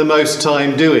the most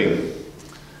time doing?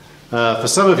 For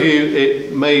some of you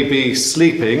it may be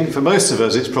sleeping. For most of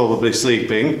us it's probably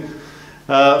sleeping.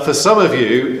 For some of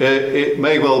you it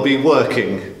may well be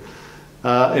working.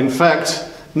 In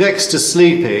fact, next to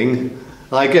sleeping,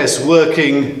 I guess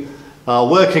our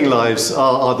working lives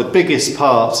are the biggest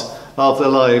part of the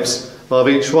lives of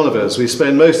each one of us. We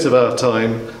spend most of our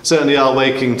time, certainly our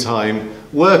waking time,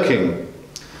 working.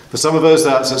 For some of us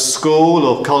that's at school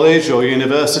or college or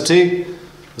university.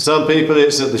 For some people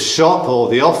it's at the shop or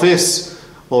the office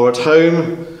or at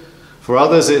home. For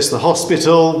others it's the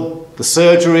hospital, the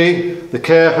surgery, the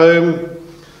care home.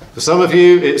 For some of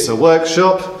you it's a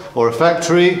workshop or a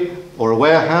factory or a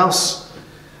warehouse.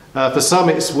 For some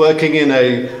it's working in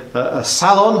a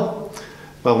salon,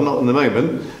 well not in the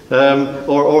moment,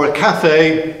 or a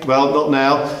cafe, well not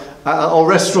now, or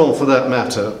restaurant for that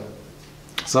matter.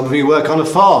 Some of you work on a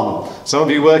farm, some of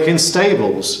you work in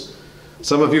stables,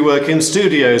 some of you work in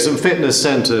studios and fitness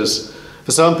centres.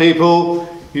 For some people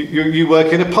you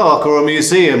work in a park or a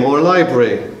museum or a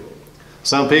library.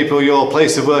 Some people your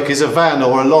place of work is a van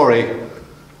or a lorry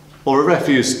or a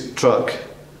refuse truck.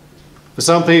 For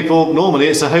some people normally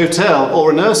it's a hotel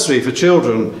or a nursery for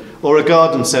children or a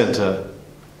garden centre.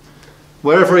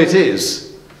 Wherever it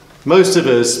is, most of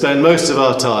us spend most of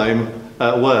our time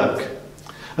at work.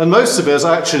 And most of us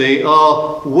actually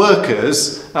are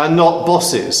workers and not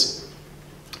bosses.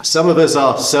 Some of us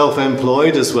are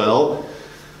self-employed as well.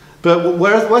 But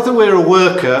whether we're a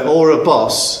worker or a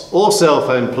boss or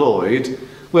self-employed,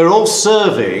 we're all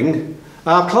serving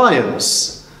our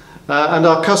clients and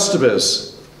our customers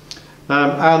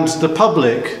and the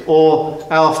public or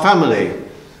our family.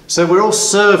 So we're all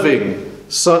serving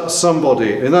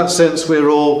somebody. In that sense, we're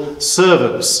all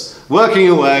servants, working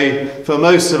away for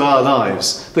most of our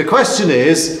lives. The question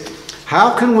is,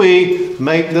 how can we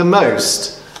make the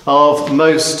most of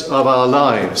our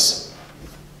lives?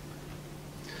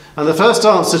 And the first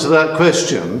answer to that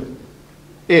question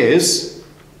is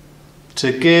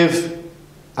to give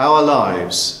our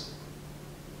lives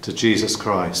to Jesus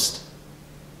Christ.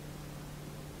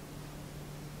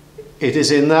 It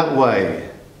is in that way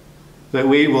that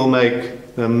we will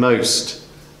make the most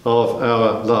of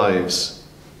our lives.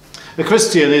 A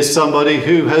Christian is somebody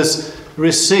who has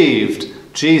received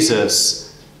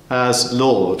Jesus as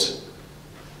Lord,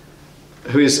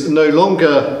 who is no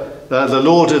longer the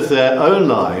Lord of their own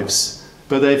lives,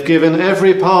 but they've given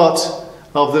every part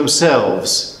of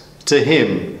themselves to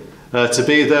him to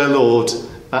be their Lord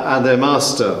and their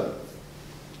Master.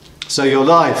 So your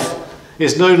life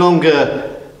is no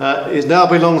longer, it now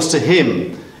belongs to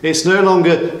him. It's no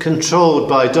longer controlled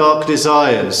by dark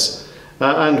desires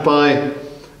and by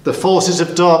the forces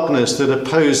of darkness that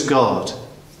oppose God.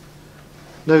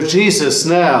 No, Jesus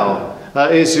now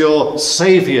is your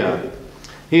Saviour.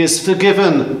 He has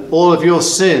forgiven all of your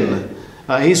sin.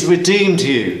 He's redeemed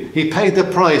you. He paid the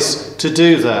price to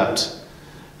do that.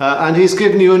 And he's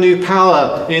given you a new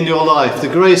power in your life, the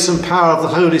grace and power of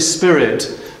the Holy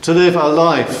Spirit to live a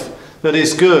life that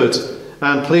is good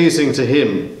and pleasing to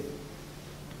him.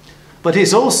 But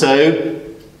he's also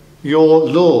your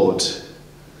Lord.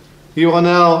 You are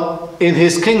now in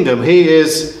his kingdom. He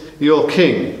is your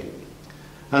king.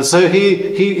 And so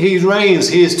he reigns.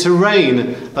 He is to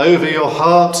reign over your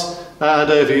heart and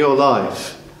over your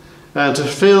life. And to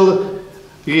fill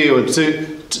you and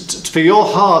for your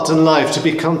heart and life to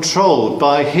be controlled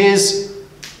by his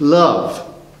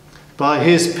love, by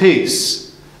his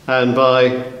peace, and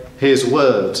by his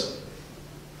word.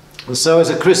 And so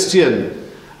as a Christian,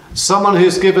 someone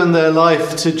who's given their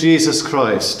life to Jesus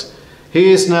Christ,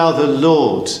 he is now the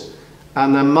Lord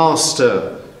and the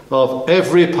Master of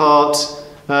every part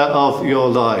of your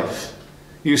life.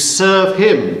 You serve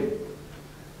him,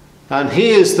 and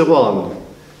he is the one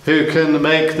who can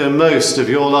make the most of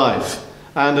your life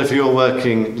and of your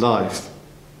working life.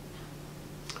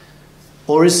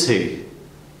 Or is he?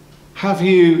 Have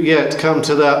you yet come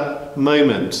to that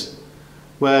moment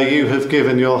where you have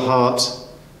given your heart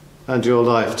and your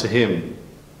life to him?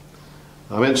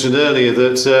 I mentioned earlier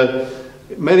that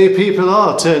many people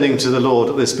are turning to the Lord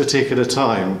at this particular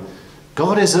time.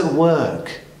 God is at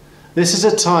work. This is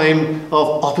a time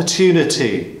of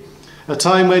opportunity, a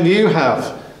time when you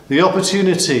have the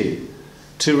opportunity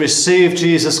to receive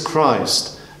Jesus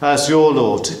Christ as your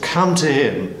Lord, to come to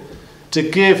him, to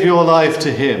give your life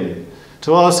to him,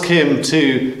 to ask him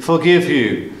to forgive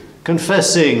you,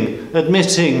 confessing,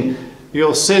 admitting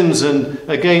your sins and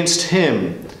against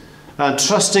him, and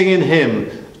trusting in him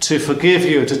to forgive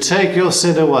you, to take your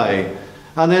sin away,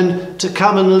 and then to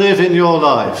come and live in your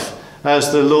life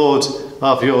as the Lord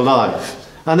of your life,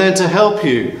 and then to help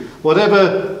you,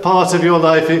 whatever part of your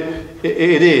life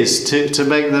it is, to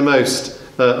make the most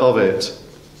of it.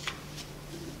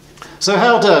 So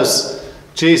how does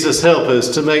Jesus help us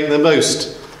to make the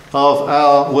most of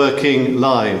our working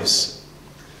lives?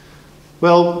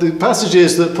 Well, the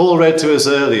passages that Paul read to us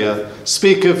earlier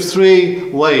speak of 3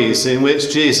 ways in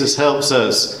which Jesus helps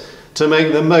us to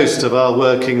make the most of our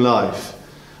working life.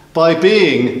 By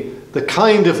being the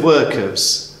kind of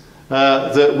workers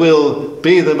that will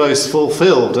be the most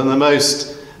fulfilled and the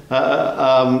most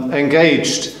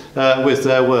engaged with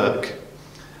their work.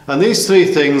 And these 3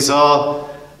 things are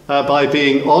by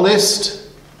being honest,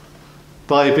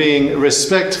 by being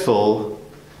respectful,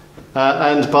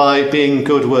 and by being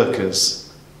good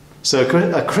workers. So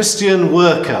a Christian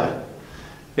worker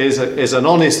is an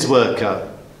honest worker,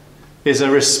 is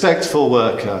a respectful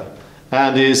worker,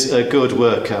 and is a good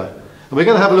worker. And we're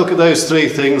going to have a look at those 3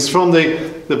 things from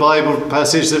the Bible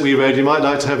passage that we read. You might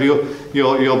like to have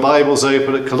your Bibles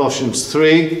open at Colossians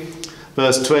 3,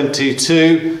 verse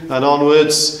 22 and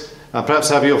onwards, and perhaps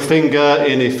have your finger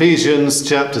in Ephesians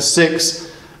chapter 6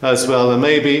 as well, and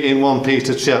maybe in 1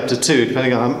 Peter chapter 2,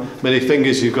 depending on how many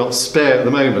fingers you've got spare at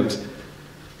the moment.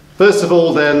 First of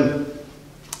all then,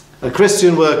 a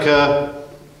Christian worker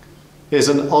is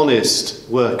an honest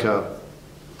worker.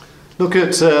 Look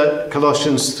at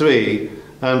Colossians 3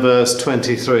 and verse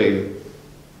 23.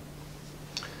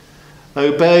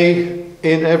 Obey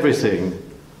in everything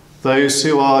those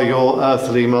who are your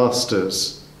earthly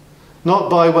masters, not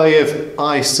by way of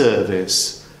eye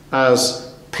service as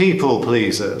people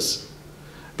pleasers,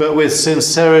 but with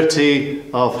sincerity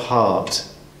of heart,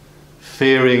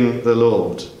 fearing the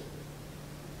Lord.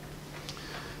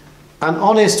 An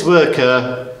honest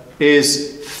worker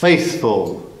is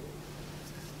faithful,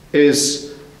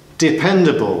 is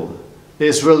dependable,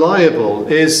 is reliable,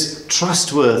 is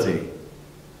trustworthy.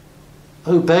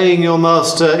 Obeying your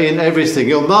master in everything.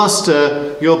 Your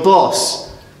master, your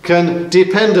boss, can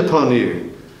depend upon you,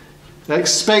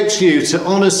 expect you to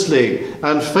honestly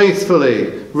and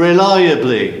faithfully,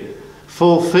 reliably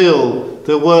fulfill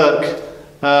the work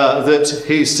that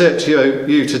he set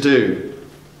you to do.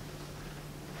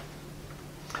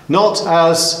 Not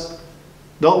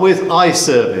with eye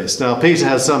service. Now, Peter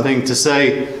has something to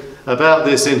say about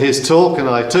this in his talk, and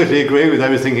I totally agree with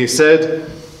everything he said.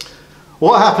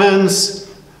 What happens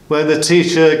when the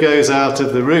teacher goes out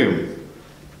of the room?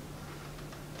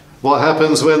 What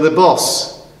happens when the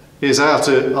boss is out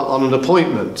on an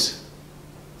appointment?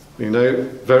 You know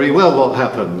very well what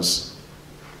happens.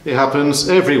 It happens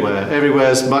everywhere.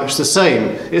 Everywhere's much the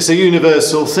same. It's a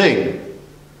universal thing.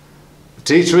 The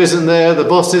teacher isn't there, the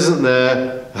boss isn't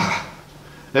there.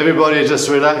 Everybody just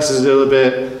relaxes a little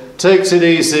bit, takes it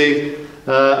easy,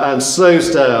 and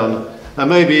slows down, and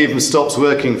maybe even stops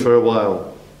working for a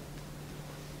while.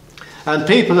 And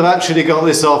people have actually got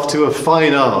this off to a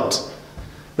fine art.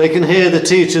 They can hear the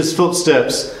teacher's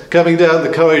footsteps coming down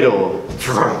the corridor.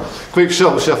 Quick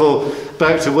shuffle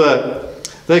back to work.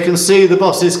 They can see the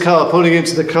boss's car pulling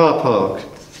into the car park.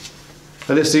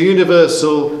 And it's a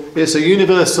universal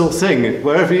thing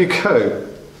wherever you go.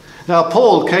 Now,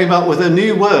 Paul came up with a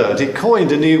new word. He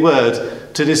coined a new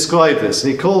word to describe this.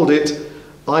 And he called it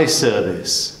eye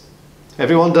service.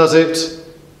 Everyone does it.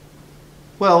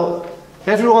 Well,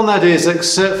 everyone that is,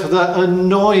 except for that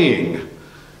annoying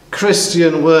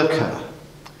Christian worker.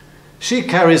 She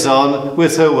carries on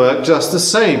with her work just the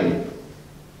same,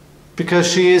 because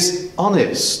she is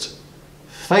honest,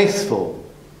 faithful,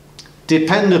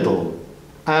 dependable,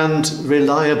 and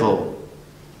reliable.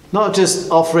 Not just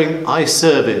offering eye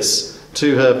service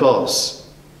to her boss.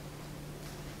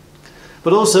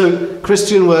 But also,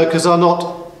 Christian workers are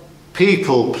not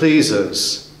people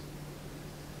pleasers.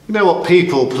 You know what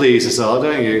people pleasers are,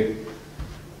 don't you?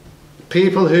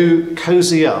 People who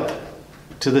cozy up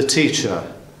to the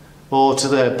teacher or to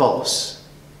their boss.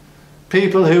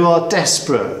 People who are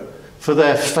desperate for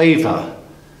their favour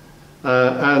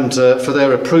and for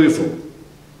their approval.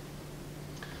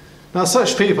 Now,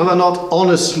 such people are not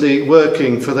honestly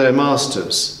working for their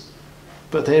masters,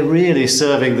 but they're really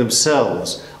serving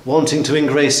themselves, wanting to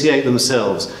ingratiate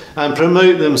themselves and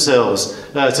promote themselves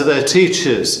to their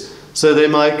teachers so they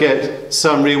might get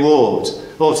some reward,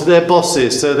 or to their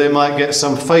bosses so they might get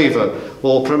some favour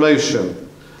or promotion.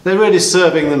 They're really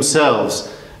serving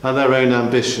themselves and their own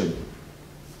ambition.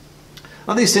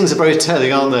 And these things are very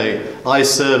telling, aren't they? Eye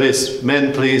service,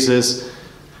 men pleasers.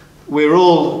 We're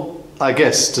all, I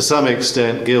guess, to some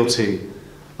extent guilty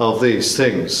of these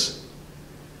things.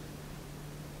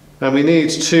 And we need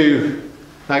to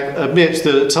admit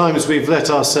that at times we've let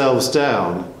ourselves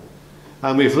down,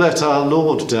 and we've let our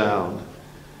Lord down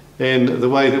in the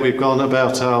way that we've gone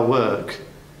about our work.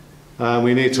 And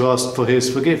we need to ask for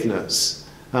his forgiveness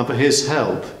and for his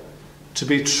help to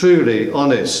be truly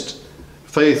honest,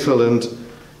 faithful and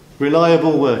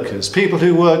reliable workers, people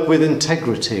who work with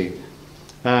integrity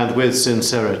and with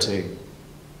sincerity.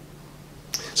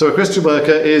 So a Christian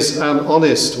worker is an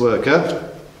honest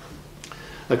worker.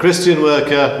 A Christian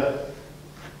worker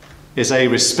is a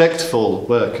respectful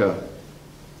worker.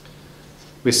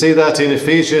 We see that in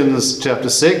Ephesians chapter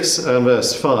 6 and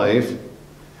verse 5.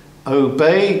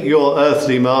 Obey your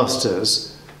earthly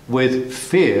masters with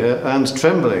fear and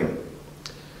trembling.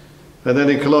 And then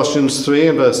in Colossians 3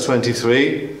 and verse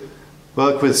 23,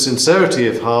 work with sincerity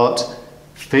of heart,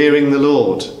 fearing the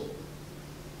Lord.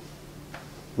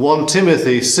 1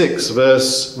 Timothy 6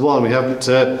 verse 1. We haven't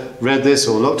read this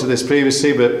or looked at this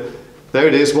previously, but there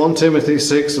it is, 1 Timothy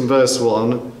 6 and verse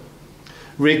 1.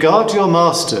 Regard your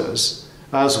masters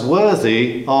as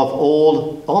worthy of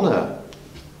all honour.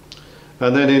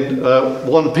 And then in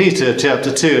 1 Peter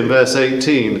chapter 2 and verse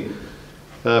 18,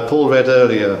 Paul read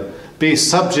earlier, be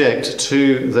subject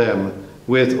to them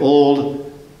with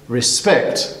all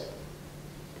respect.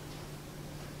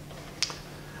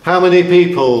 How many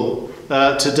people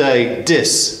today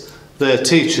diss their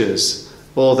teachers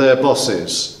or their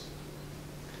bosses?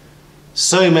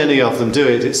 So many of them do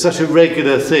it. It's such a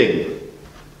regular thing.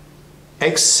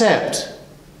 Except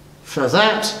for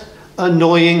that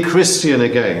annoying Christian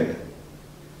again.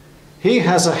 He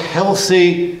has a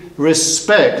healthy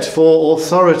respect for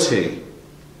authority.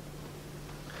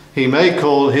 He may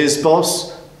call his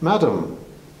boss madam,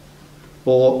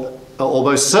 or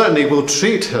most certainly will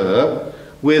treat her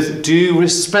with due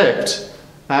respect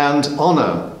and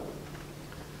honour.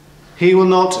 He will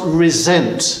not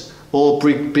resent or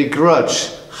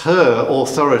begrudge her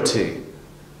authority,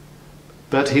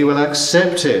 but he will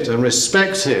accept it and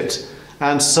respect it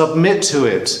and submit to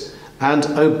it and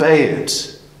obey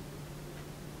it.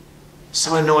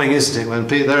 So annoying, isn't it, when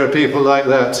there are people like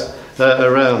that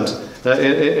around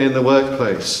in the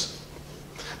workplace.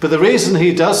 But the reason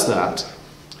he does that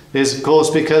is, of course,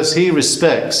 because he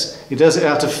does it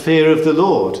out of fear of the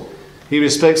Lord. He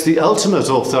respects the ultimate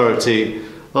authority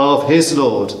of his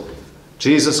Lord,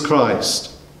 Jesus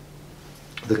Christ.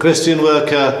 The Christian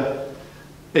worker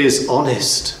is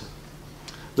honest.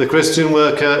 The Christian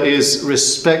worker is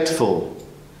respectful.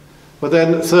 But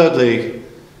then thirdly,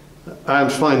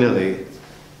 and finally,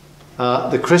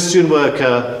 the Christian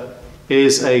worker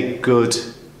is a good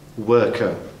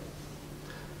worker.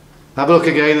 Have a look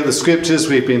again at the scriptures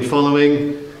we've been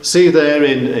following. See there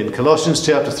in Colossians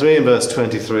chapter 3 and verse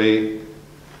 23,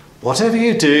 whatever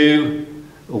you do,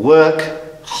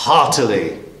 work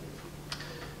heartily.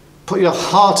 Put your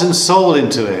heart and soul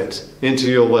into it, into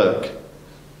your work.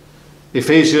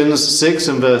 Ephesians 6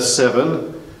 and verse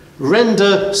 7,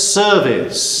 render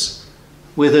service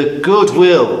with a good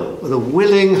will, with a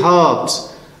willing heart,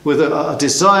 with a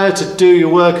desire to do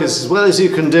your work as well as you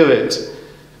can do it.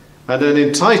 And then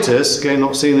in Titus, again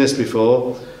not seen this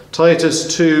before,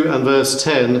 Titus 2 and verse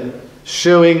 10,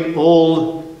 showing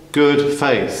all good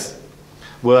faith.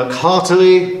 Work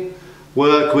heartily,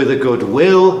 work with a good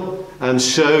will, and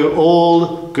show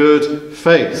all good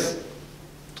faith.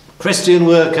 Christian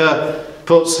worker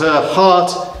puts her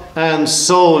heart and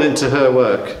soul into her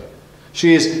work.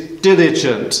 She is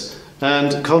diligent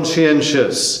and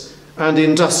conscientious and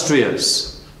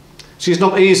industrious. She's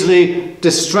not easily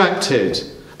distracted,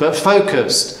 but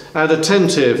focused and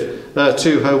attentive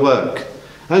to her work.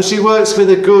 And she works with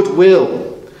a good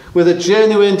will, with a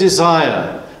genuine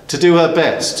desire to do her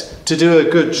best, to do a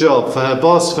good job for her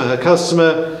boss, for her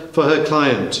customer, for her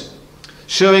client.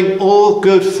 Showing all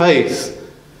good faith,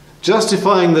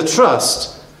 justifying the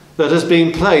trust that has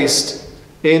been placed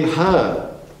in her.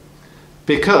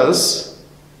 Because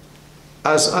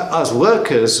as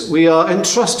workers, we are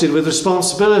entrusted with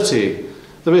responsibility.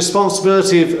 The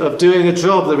responsibility of doing a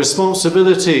job, the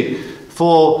responsibility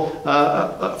for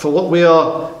what we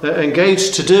are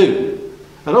engaged to do.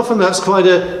 And often that's quite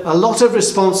a lot of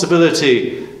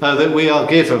responsibility that we are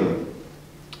given.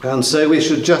 And so we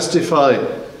should justify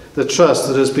the trust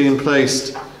that has been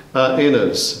placed in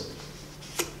us.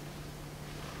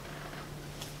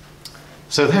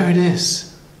 So there it is.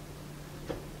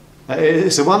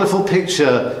 It's a wonderful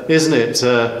picture, isn't it,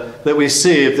 that we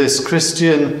see of this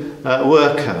Christian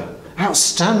worker.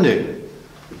 Outstanding,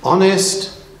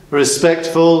 honest,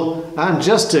 respectful, and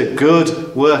just a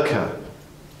good worker.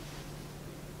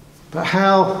 But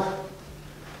how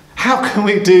can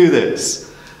we do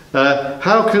this?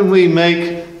 How can we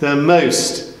make the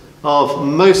most of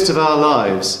most of our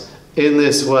lives in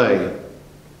this way?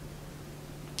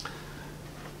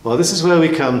 Well, this is where we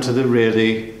come to the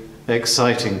really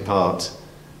exciting part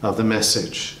of the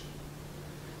message,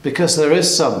 because there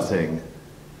is something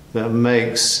that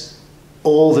makes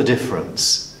all the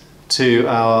difference to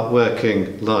our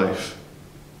working life.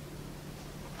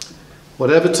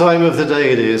 Whatever time of the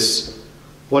day it is,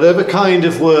 whatever kind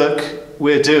of work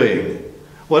we're doing,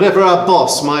 whatever our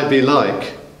boss might be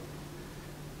like,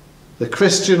 the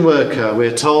Christian worker,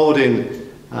 we're told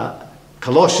in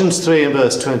Colossians 3 and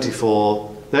verse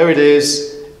 24, there it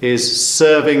is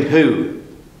serving who?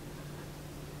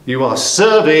 You are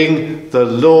serving the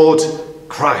Lord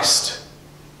Christ.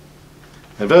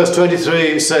 In verse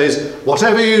 23 it says,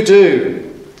 whatever you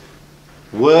do,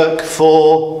 work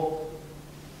for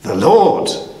the Lord.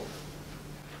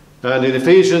 And in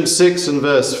Ephesians 6 and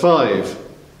verse 5,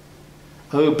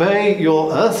 obey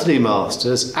your earthly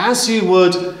masters as you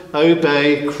would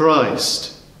obey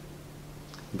Christ.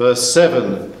 Verse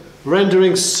 7,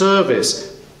 rendering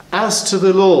service as to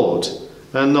the Lord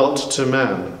and not to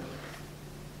man.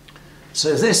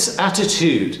 So this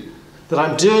attitude that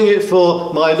I'm doing it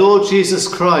for my Lord Jesus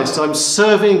Christ, I'm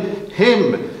serving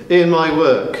him in my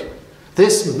work,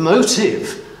 this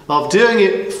motive of doing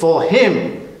it for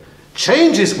him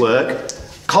changes work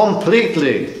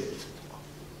completely.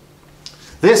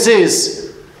 This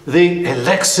is the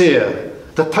elixir,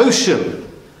 the potion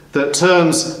that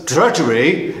turns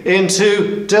drudgery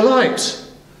into delight.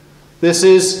 This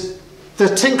is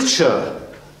the tincture,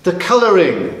 the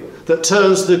colouring that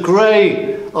turns the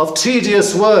grey of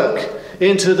tedious work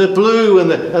into the blue and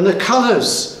the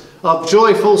colours of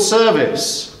joyful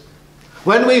service.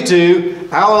 When we do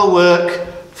our work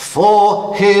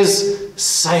for his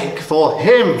sake, for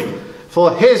him,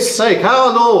 for his sake,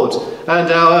 our Lord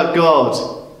and our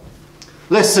God.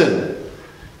 Listen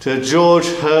to George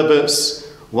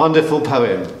Herbert's wonderful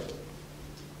poem.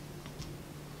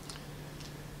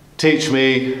 Teach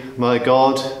me, my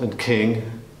God and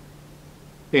King,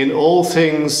 in all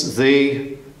things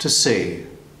thee to see,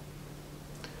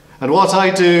 and what I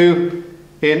do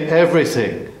in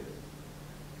everything,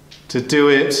 to do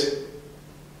it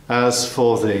as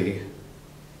for thee.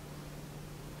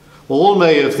 All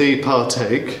may of thee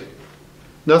partake,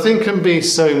 nothing can be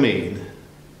so mean.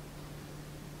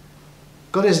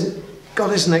 God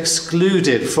isn't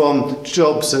excluded from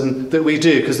jobs that we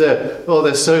do because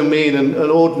they're so mean and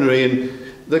ordinary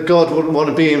and that God wouldn't want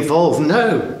to be involved.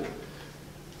 No.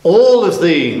 All of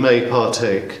thee may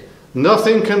partake.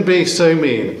 Nothing can be so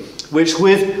mean, which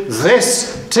with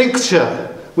this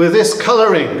tincture, with this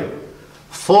colouring,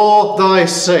 for thy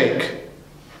sake,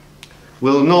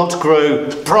 will not grow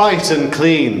bright and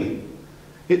clean.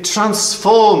 It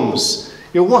transforms.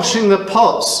 You're washing the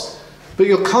pots, but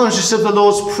you're conscious of the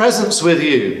Lord's presence with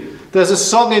you. There's a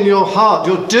song in your heart.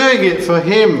 You're doing it for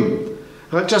him.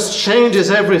 It just changes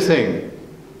everything.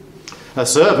 A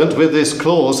servant with this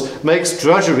clause makes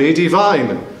drudgery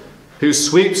divine, who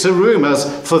sweeps a room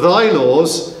as for thy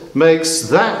laws, makes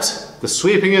that, the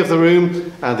sweeping of the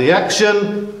room and the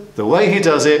action, the way he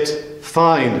does it,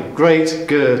 fine, great,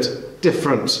 good,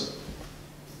 different.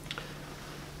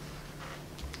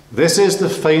 This is the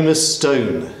famous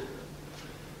stone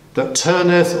that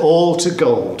turneth all to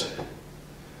gold.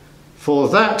 For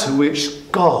that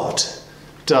which God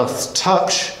doth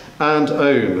touch and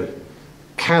own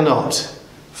cannot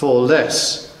for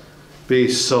less be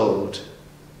sold.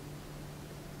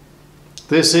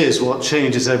 This is what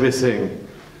changes everything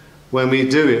when we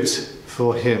do it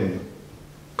for him,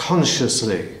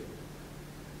 consciously.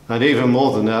 And even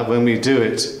more than that, when we do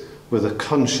it with a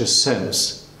conscious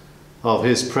sense of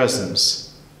his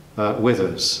presence with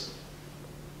us.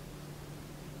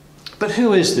 But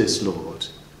who is this Lord?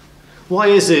 Why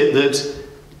is it that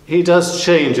he does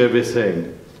change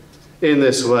everything in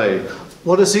this way?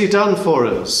 What has he done for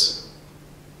us?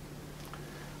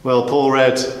 Well, Paul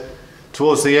read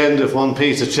towards the end of 1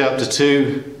 Peter chapter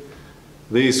 2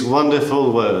 these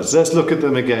wonderful words. Let's look at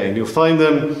them again. You'll find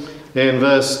them in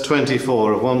verse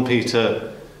 24 of 1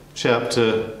 Peter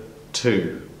chapter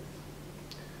 2.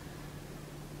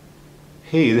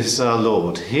 He, this is our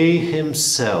Lord, he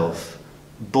himself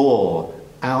bore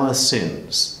our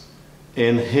sins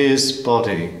in his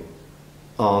body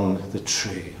on the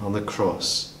tree, on the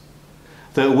cross,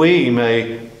 that we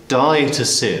may die to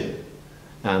sin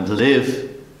and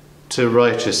live to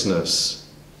righteousness.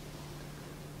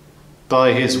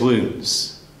 By his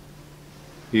wounds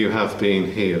you have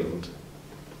been healed.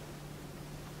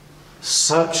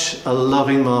 Such a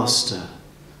loving master,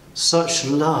 such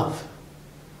love,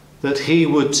 that he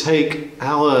would take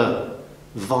our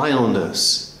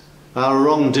vileness our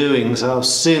wrongdoings, our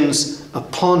sins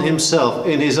upon himself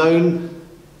in his own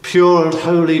pure and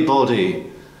holy body,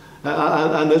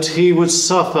 and that he would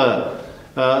suffer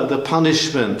the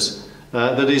punishment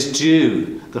that is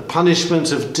due, the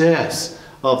punishment of death,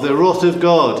 of the wrath of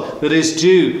God that is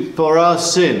due for our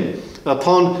sin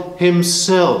upon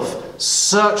himself.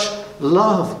 Such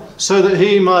love, so that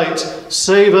he might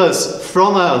save us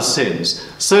from our sins,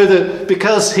 so that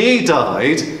because he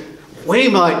died, we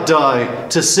might die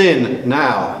to sin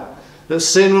now. That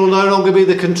sin will no longer be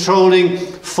the controlling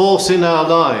force in our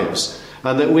lives,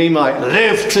 and that we might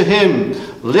live to him,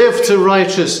 live to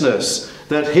righteousness,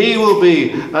 that he will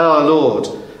be our Lord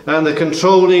and the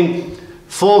controlling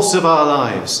force of our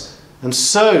lives. And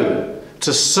so,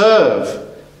 to serve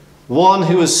one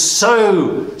who has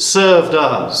so served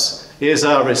us is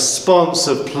our response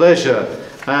of pleasure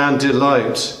and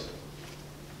delight.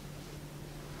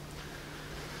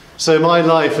 So my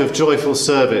life of joyful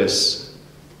service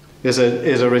is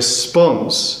a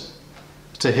response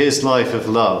to his life of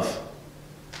love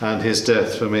and his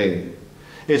death for me.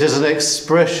 It is an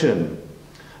expression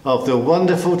of the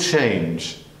wonderful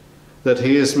change that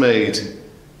he has made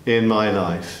in my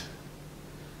life.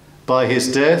 By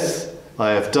his death,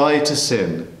 I have died to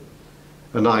sin,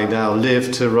 and I now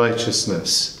live to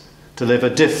righteousness, to live a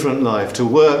different life, to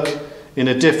work in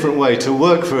a different way, to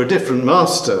work for a different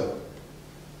master.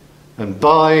 And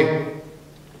by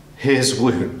his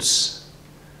wounds,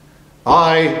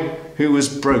 I, who was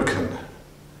broken,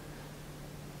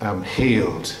 am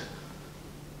healed.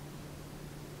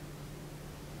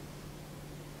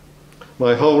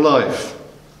 My whole life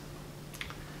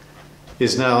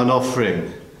is now an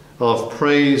offering of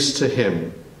praise to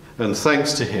him and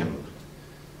thanks to him.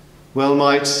 Well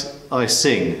might I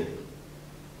sing,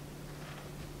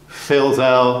 fill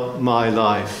thou my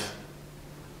life.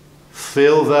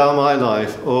 Fill thou my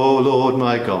life, O Lord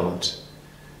my God,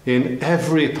 in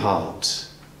every part,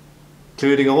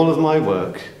 including all of my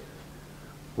work,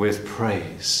 with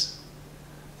praise,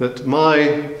 that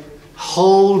my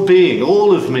whole being,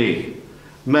 all of me,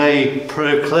 may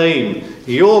proclaim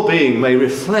your being, may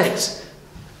reflect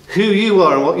who you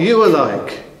are and what you are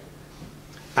like,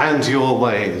 and your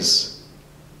ways.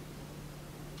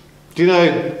 Do you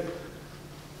know,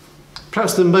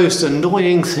 perhaps the most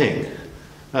annoying thing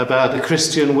about a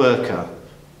Christian worker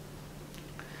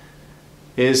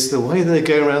is the way they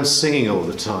go around singing all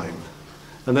the time,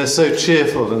 and they're so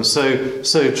cheerful and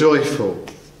so joyful.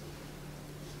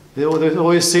 They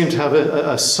always seem to have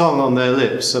a song on their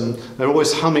lips, and they're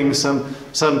always humming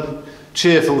some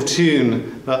cheerful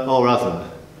tune or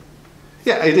other.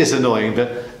 Yeah, it is annoying,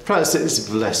 but perhaps it's a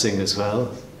blessing as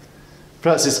well.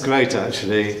 Perhaps it's great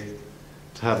actually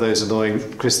to have those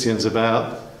annoying Christians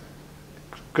about.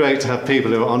 Great to have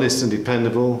people who are honest and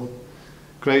dependable.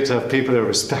 Great to have people who are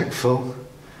respectful,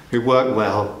 who work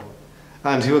well,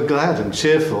 and who are glad and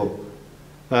cheerful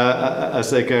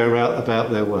as they go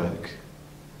about their work.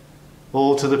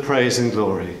 All to the praise and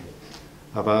glory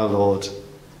of our Lord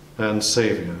and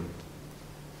Saviour.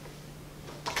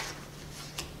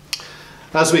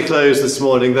 As we close this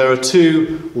morning, there are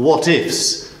two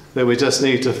what-ifs that we just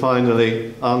need to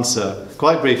finally answer,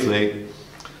 quite briefly.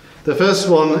 The first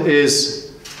one is,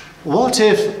 what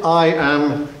if I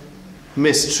am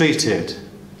mistreated,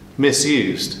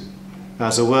 misused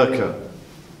as a worker?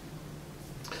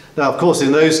 Now, of course,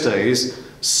 in those days,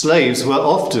 slaves were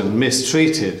often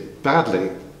mistreated badly.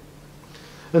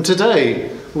 And today,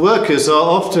 workers are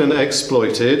often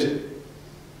exploited,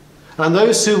 and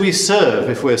those who we serve,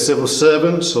 if we're civil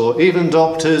servants or even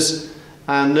doctors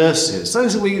and nurses,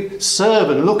 those that we serve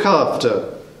and look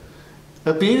after,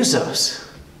 abuse us.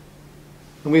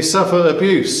 And we suffer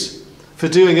abuse for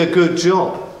doing a good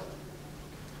job.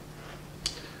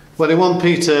 Well, in 1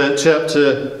 Peter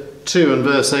chapter 2 and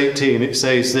verse 18, it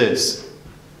says this.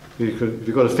 If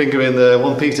you've got a finger in there,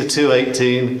 1 Peter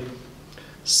 2:18,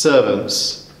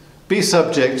 servants, be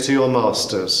subject to your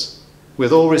masters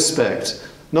with all respect,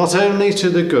 not only to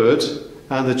the good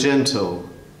and the gentle,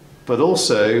 but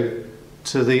also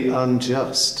to the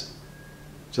unjust,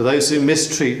 to those who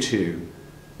mistreat you,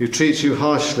 who treat you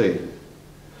harshly.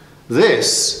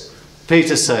 This,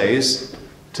 Peter says,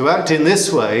 to act in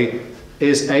this way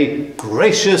is a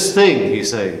gracious thing, he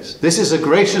says. This is a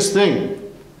gracious thing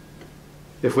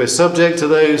if we're subject to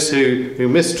those who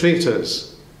mistreat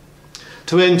us.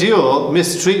 To endure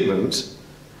mistreatment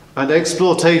and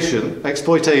exploitation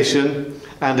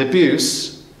and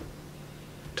abuse,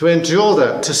 to endure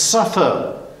that, to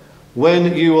suffer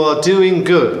when you are doing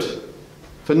good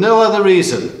for no other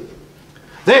reason.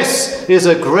 This is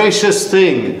a gracious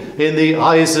thing in the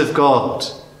eyes of God.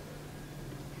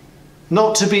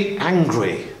 Not to be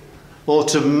angry or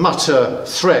to mutter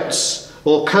threats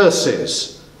or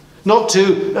curses, not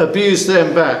to abuse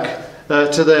them back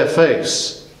to their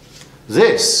face.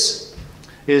 This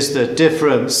is the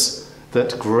difference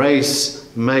that grace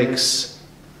makes.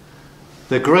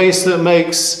 The grace that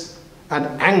makes an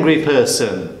angry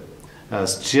person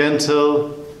as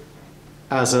gentle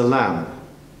as a lamb,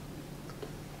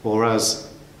 or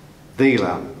as the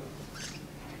lamb.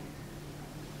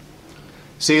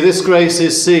 See, this grace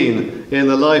is seen in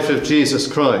the life of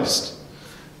Jesus Christ.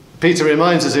 Peter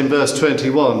reminds us in verse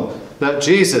 21 that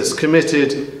Jesus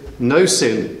committed no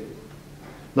sin,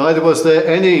 neither was there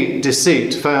any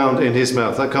deceit found in his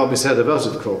mouth. That can't be said of us,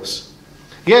 of course.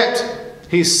 Yet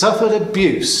he suffered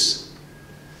abuse.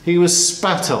 He was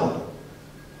spat on.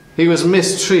 He was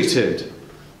mistreated.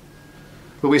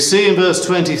 But we see in verse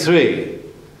 23,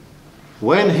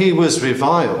 when he was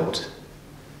reviled,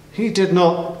 he did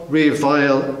not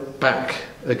revile back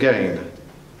again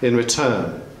in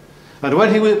return. And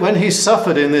when he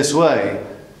suffered in this way,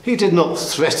 he did not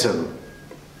threaten.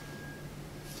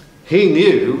 He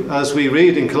knew, as we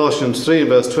read in Colossians 3 and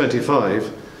verse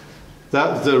 25,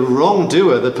 that the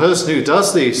wrongdoer, the person who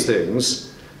does these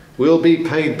things, will be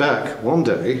paid back one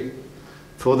day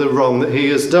for the wrong that he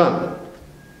has done.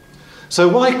 So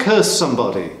why curse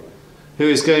somebody who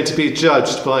is going to be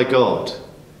judged by God?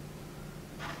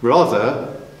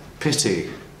 Rather, pity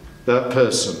that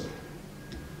person.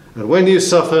 And when you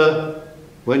suffer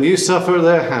at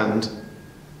their hand,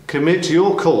 commit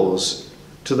your cause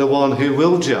to the one who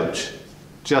will judge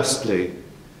justly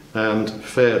and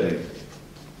fairly.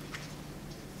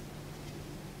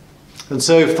 And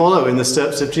so follow in the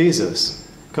steps of Jesus.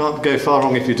 Can't go far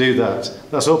wrong if you do that.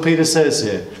 That's what Peter says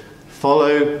here.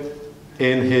 Follow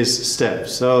in his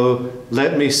steps. So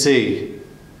let me see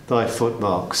thy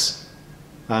footmarks,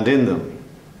 and in them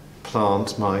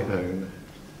plant my own.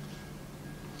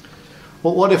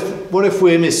 Well, what if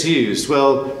we're misused?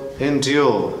 Well,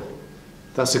 endure.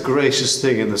 That's a gracious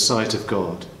thing in the sight of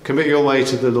God. Commit your way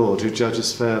to the Lord who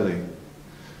judges fairly.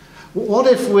 What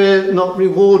if we're not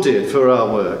rewarded for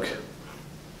our work?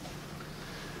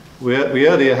 We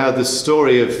earlier had the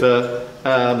story of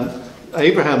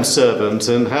Abraham's servant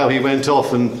and how he went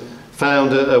off and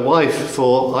found a wife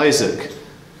for Isaac.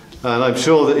 And I'm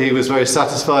sure that he was very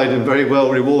satisfied and very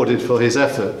well rewarded for his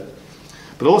effort.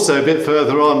 But also a bit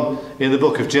further on in the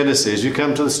book of Genesis, you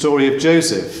come to the story of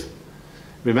Joseph.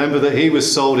 Remember that he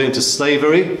was sold into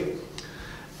slavery,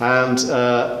 and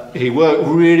he worked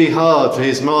really hard for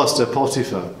his master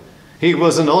Potiphar. He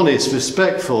was an honest,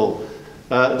 respectful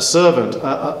servant,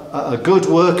 a good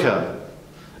worker,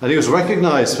 and he was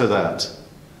recognized for that.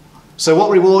 So what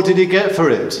reward did he get for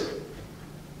it?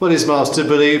 Well, his master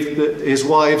believed that his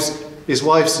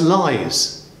wife's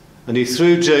lies, and he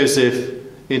threw Joseph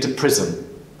into prison.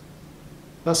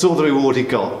 That's all the reward he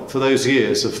got for those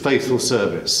years of faithful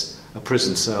service, a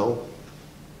prison cell.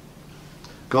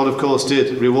 God, of course,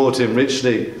 did reward him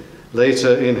richly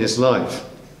later in his life.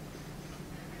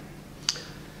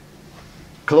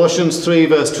 Colossians 3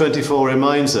 verse 24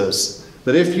 reminds us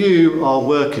that if you are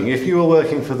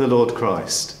working for the Lord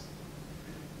Christ,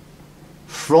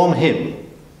 from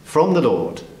him, from the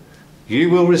Lord,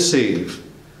 you will receive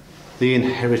the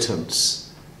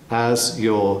inheritance as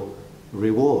your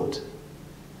reward.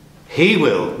 He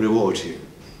will reward you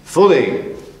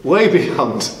fully, way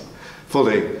beyond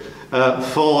fully,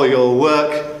 for your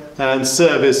work and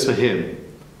service for him,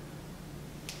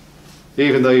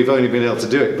 even though you've only been able to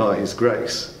do it by his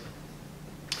grace.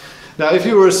 Now, if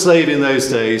you were a slave in those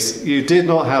days, you did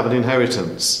not have an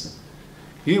inheritance.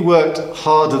 You worked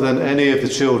harder than any of the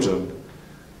children,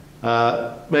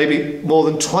 maybe more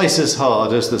than twice as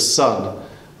hard as the son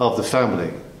of the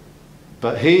family.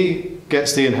 But he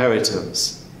gets the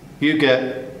inheritance. You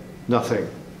get nothing.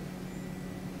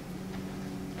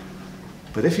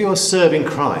 But if you are serving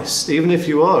Christ, even if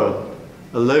you are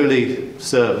a lowly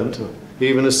servant or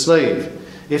even a slave,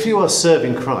 if you are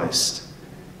serving Christ,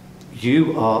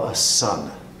 you are a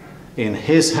son in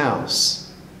his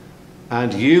house,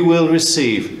 and you will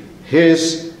receive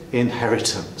his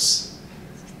inheritance.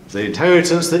 The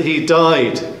inheritance that he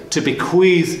died to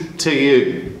bequeath to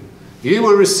you. You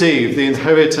will receive the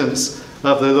inheritance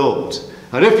of the Lord.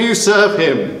 And if you serve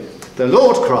him, the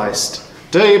Lord Christ,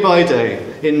 day by day,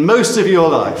 in most of your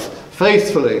life,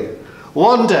 faithfully,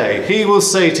 one day he will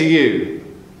say to you,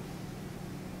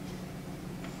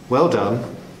 well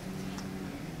done,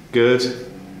 good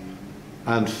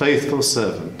and faithful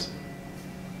servant.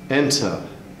 Enter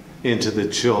into the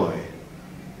joy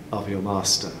of your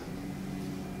master.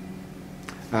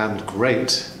 And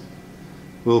great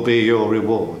will be your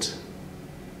reward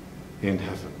in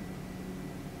heaven.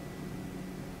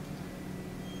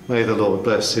 May the Lord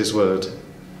bless his word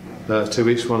to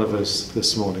each one of us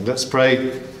this morning. Let's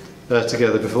pray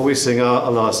together before we sing our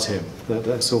last hymn.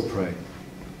 Let's all pray.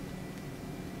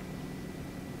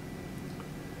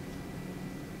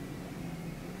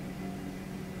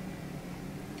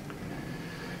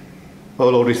 Oh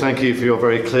Lord, we thank you for your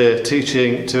very clear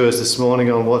teaching to us this morning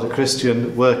on what a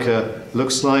Christian worker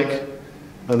looks like.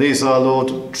 And these are,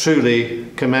 Lord, truly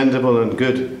commendable and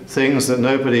good things that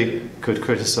nobody could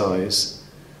criticise.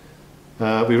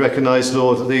 We recognise,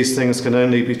 Lord, that these things can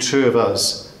only be true of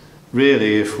us,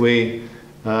 really, if we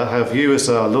have you as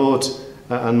our Lord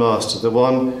and Master, the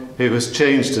one who has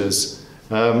changed us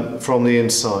from the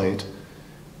inside.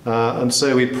 And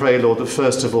so we pray, Lord, that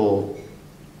first of all,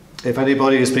 if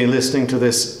anybody has been listening to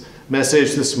this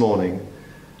message this morning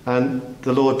and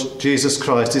the Lord Jesus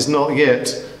Christ is not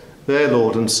yet their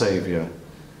Lord and Saviour,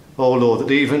 oh Lord,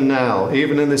 that even now,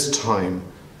 even in this time,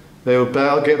 they will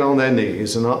get on their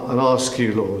knees and ask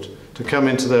you, Lord, to come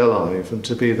into their life and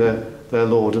to be their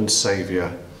Lord and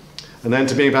Saviour. And then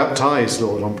to be baptised,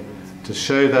 Lord, to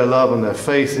show their love and their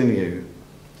faith in you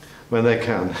when they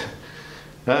can.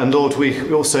 And Lord,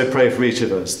 we also pray for each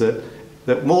of us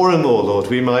that more and more,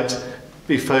 Lord, we might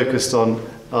be focused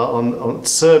on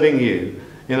serving you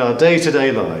in our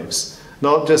day-to-day lives,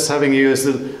 not just having you as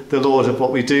the Lord of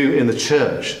what we do in the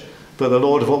church, but the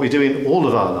Lord of what we do in all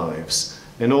of our lives,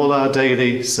 in all our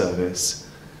daily service,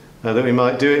 that we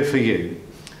might do it for you.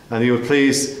 And you would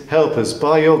please help us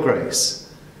by your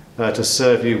grace to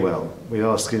serve you well. We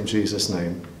ask in Jesus'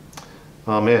 name.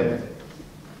 Amen.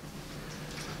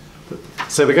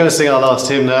 So we're going to sing our last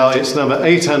hymn now. It's number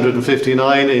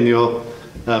 859 in your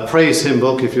praise hymn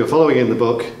book, if you're following in the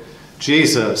book.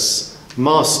 Jesus,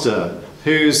 Master,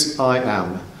 whose I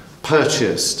am,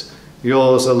 purchased,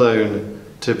 yours alone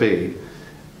to be.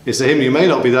 It's a hymn you may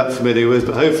not be that familiar with,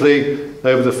 but hopefully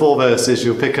over the 4 verses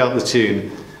you'll pick up the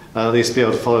tune, at least be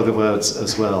able to follow the words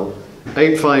as well.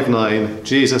 859,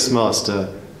 Jesus,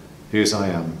 Master, whose I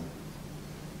am.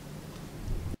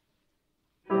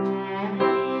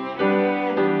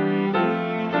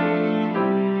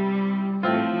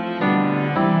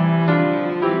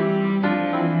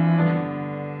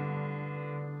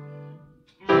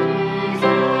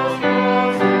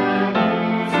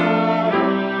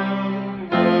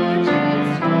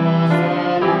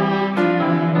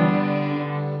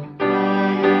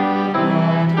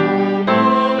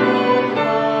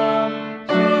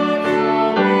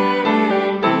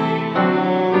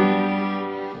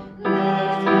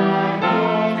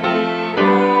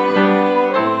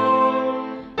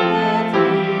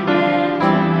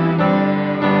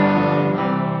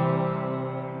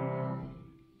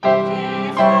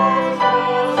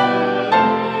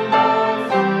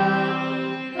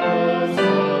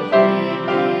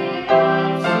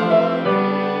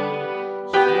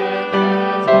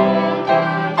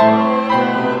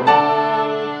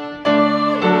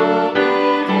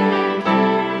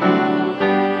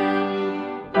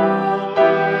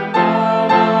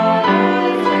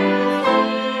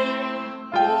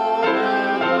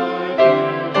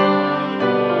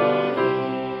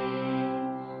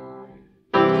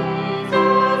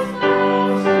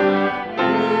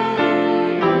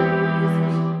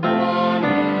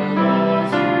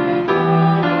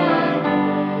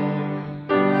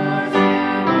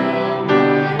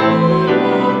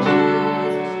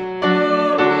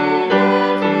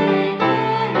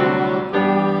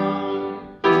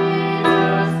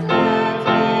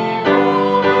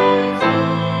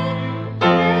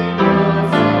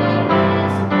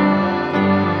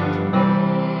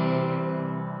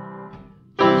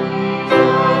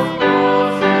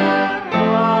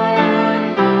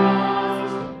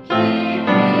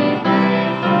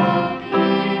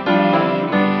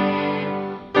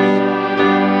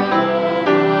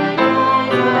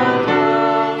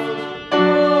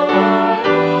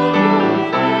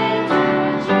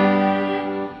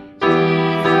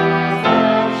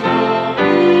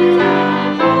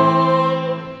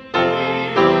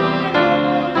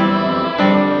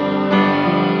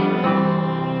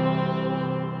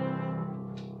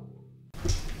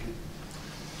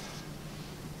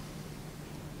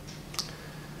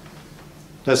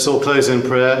 Let's all close in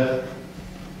prayer.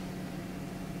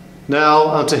 Now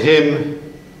unto him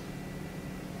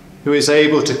who is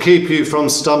able to keep you from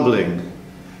stumbling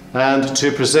and to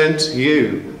present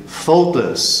you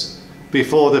faultless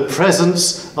before the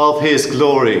presence of his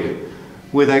glory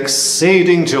with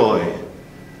exceeding joy,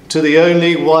 to the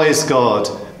only wise God,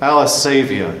 our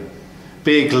Saviour,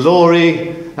 be glory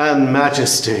and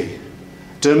majesty,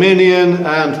 dominion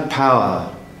and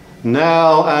power,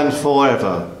 now and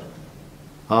forever.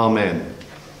 Amen.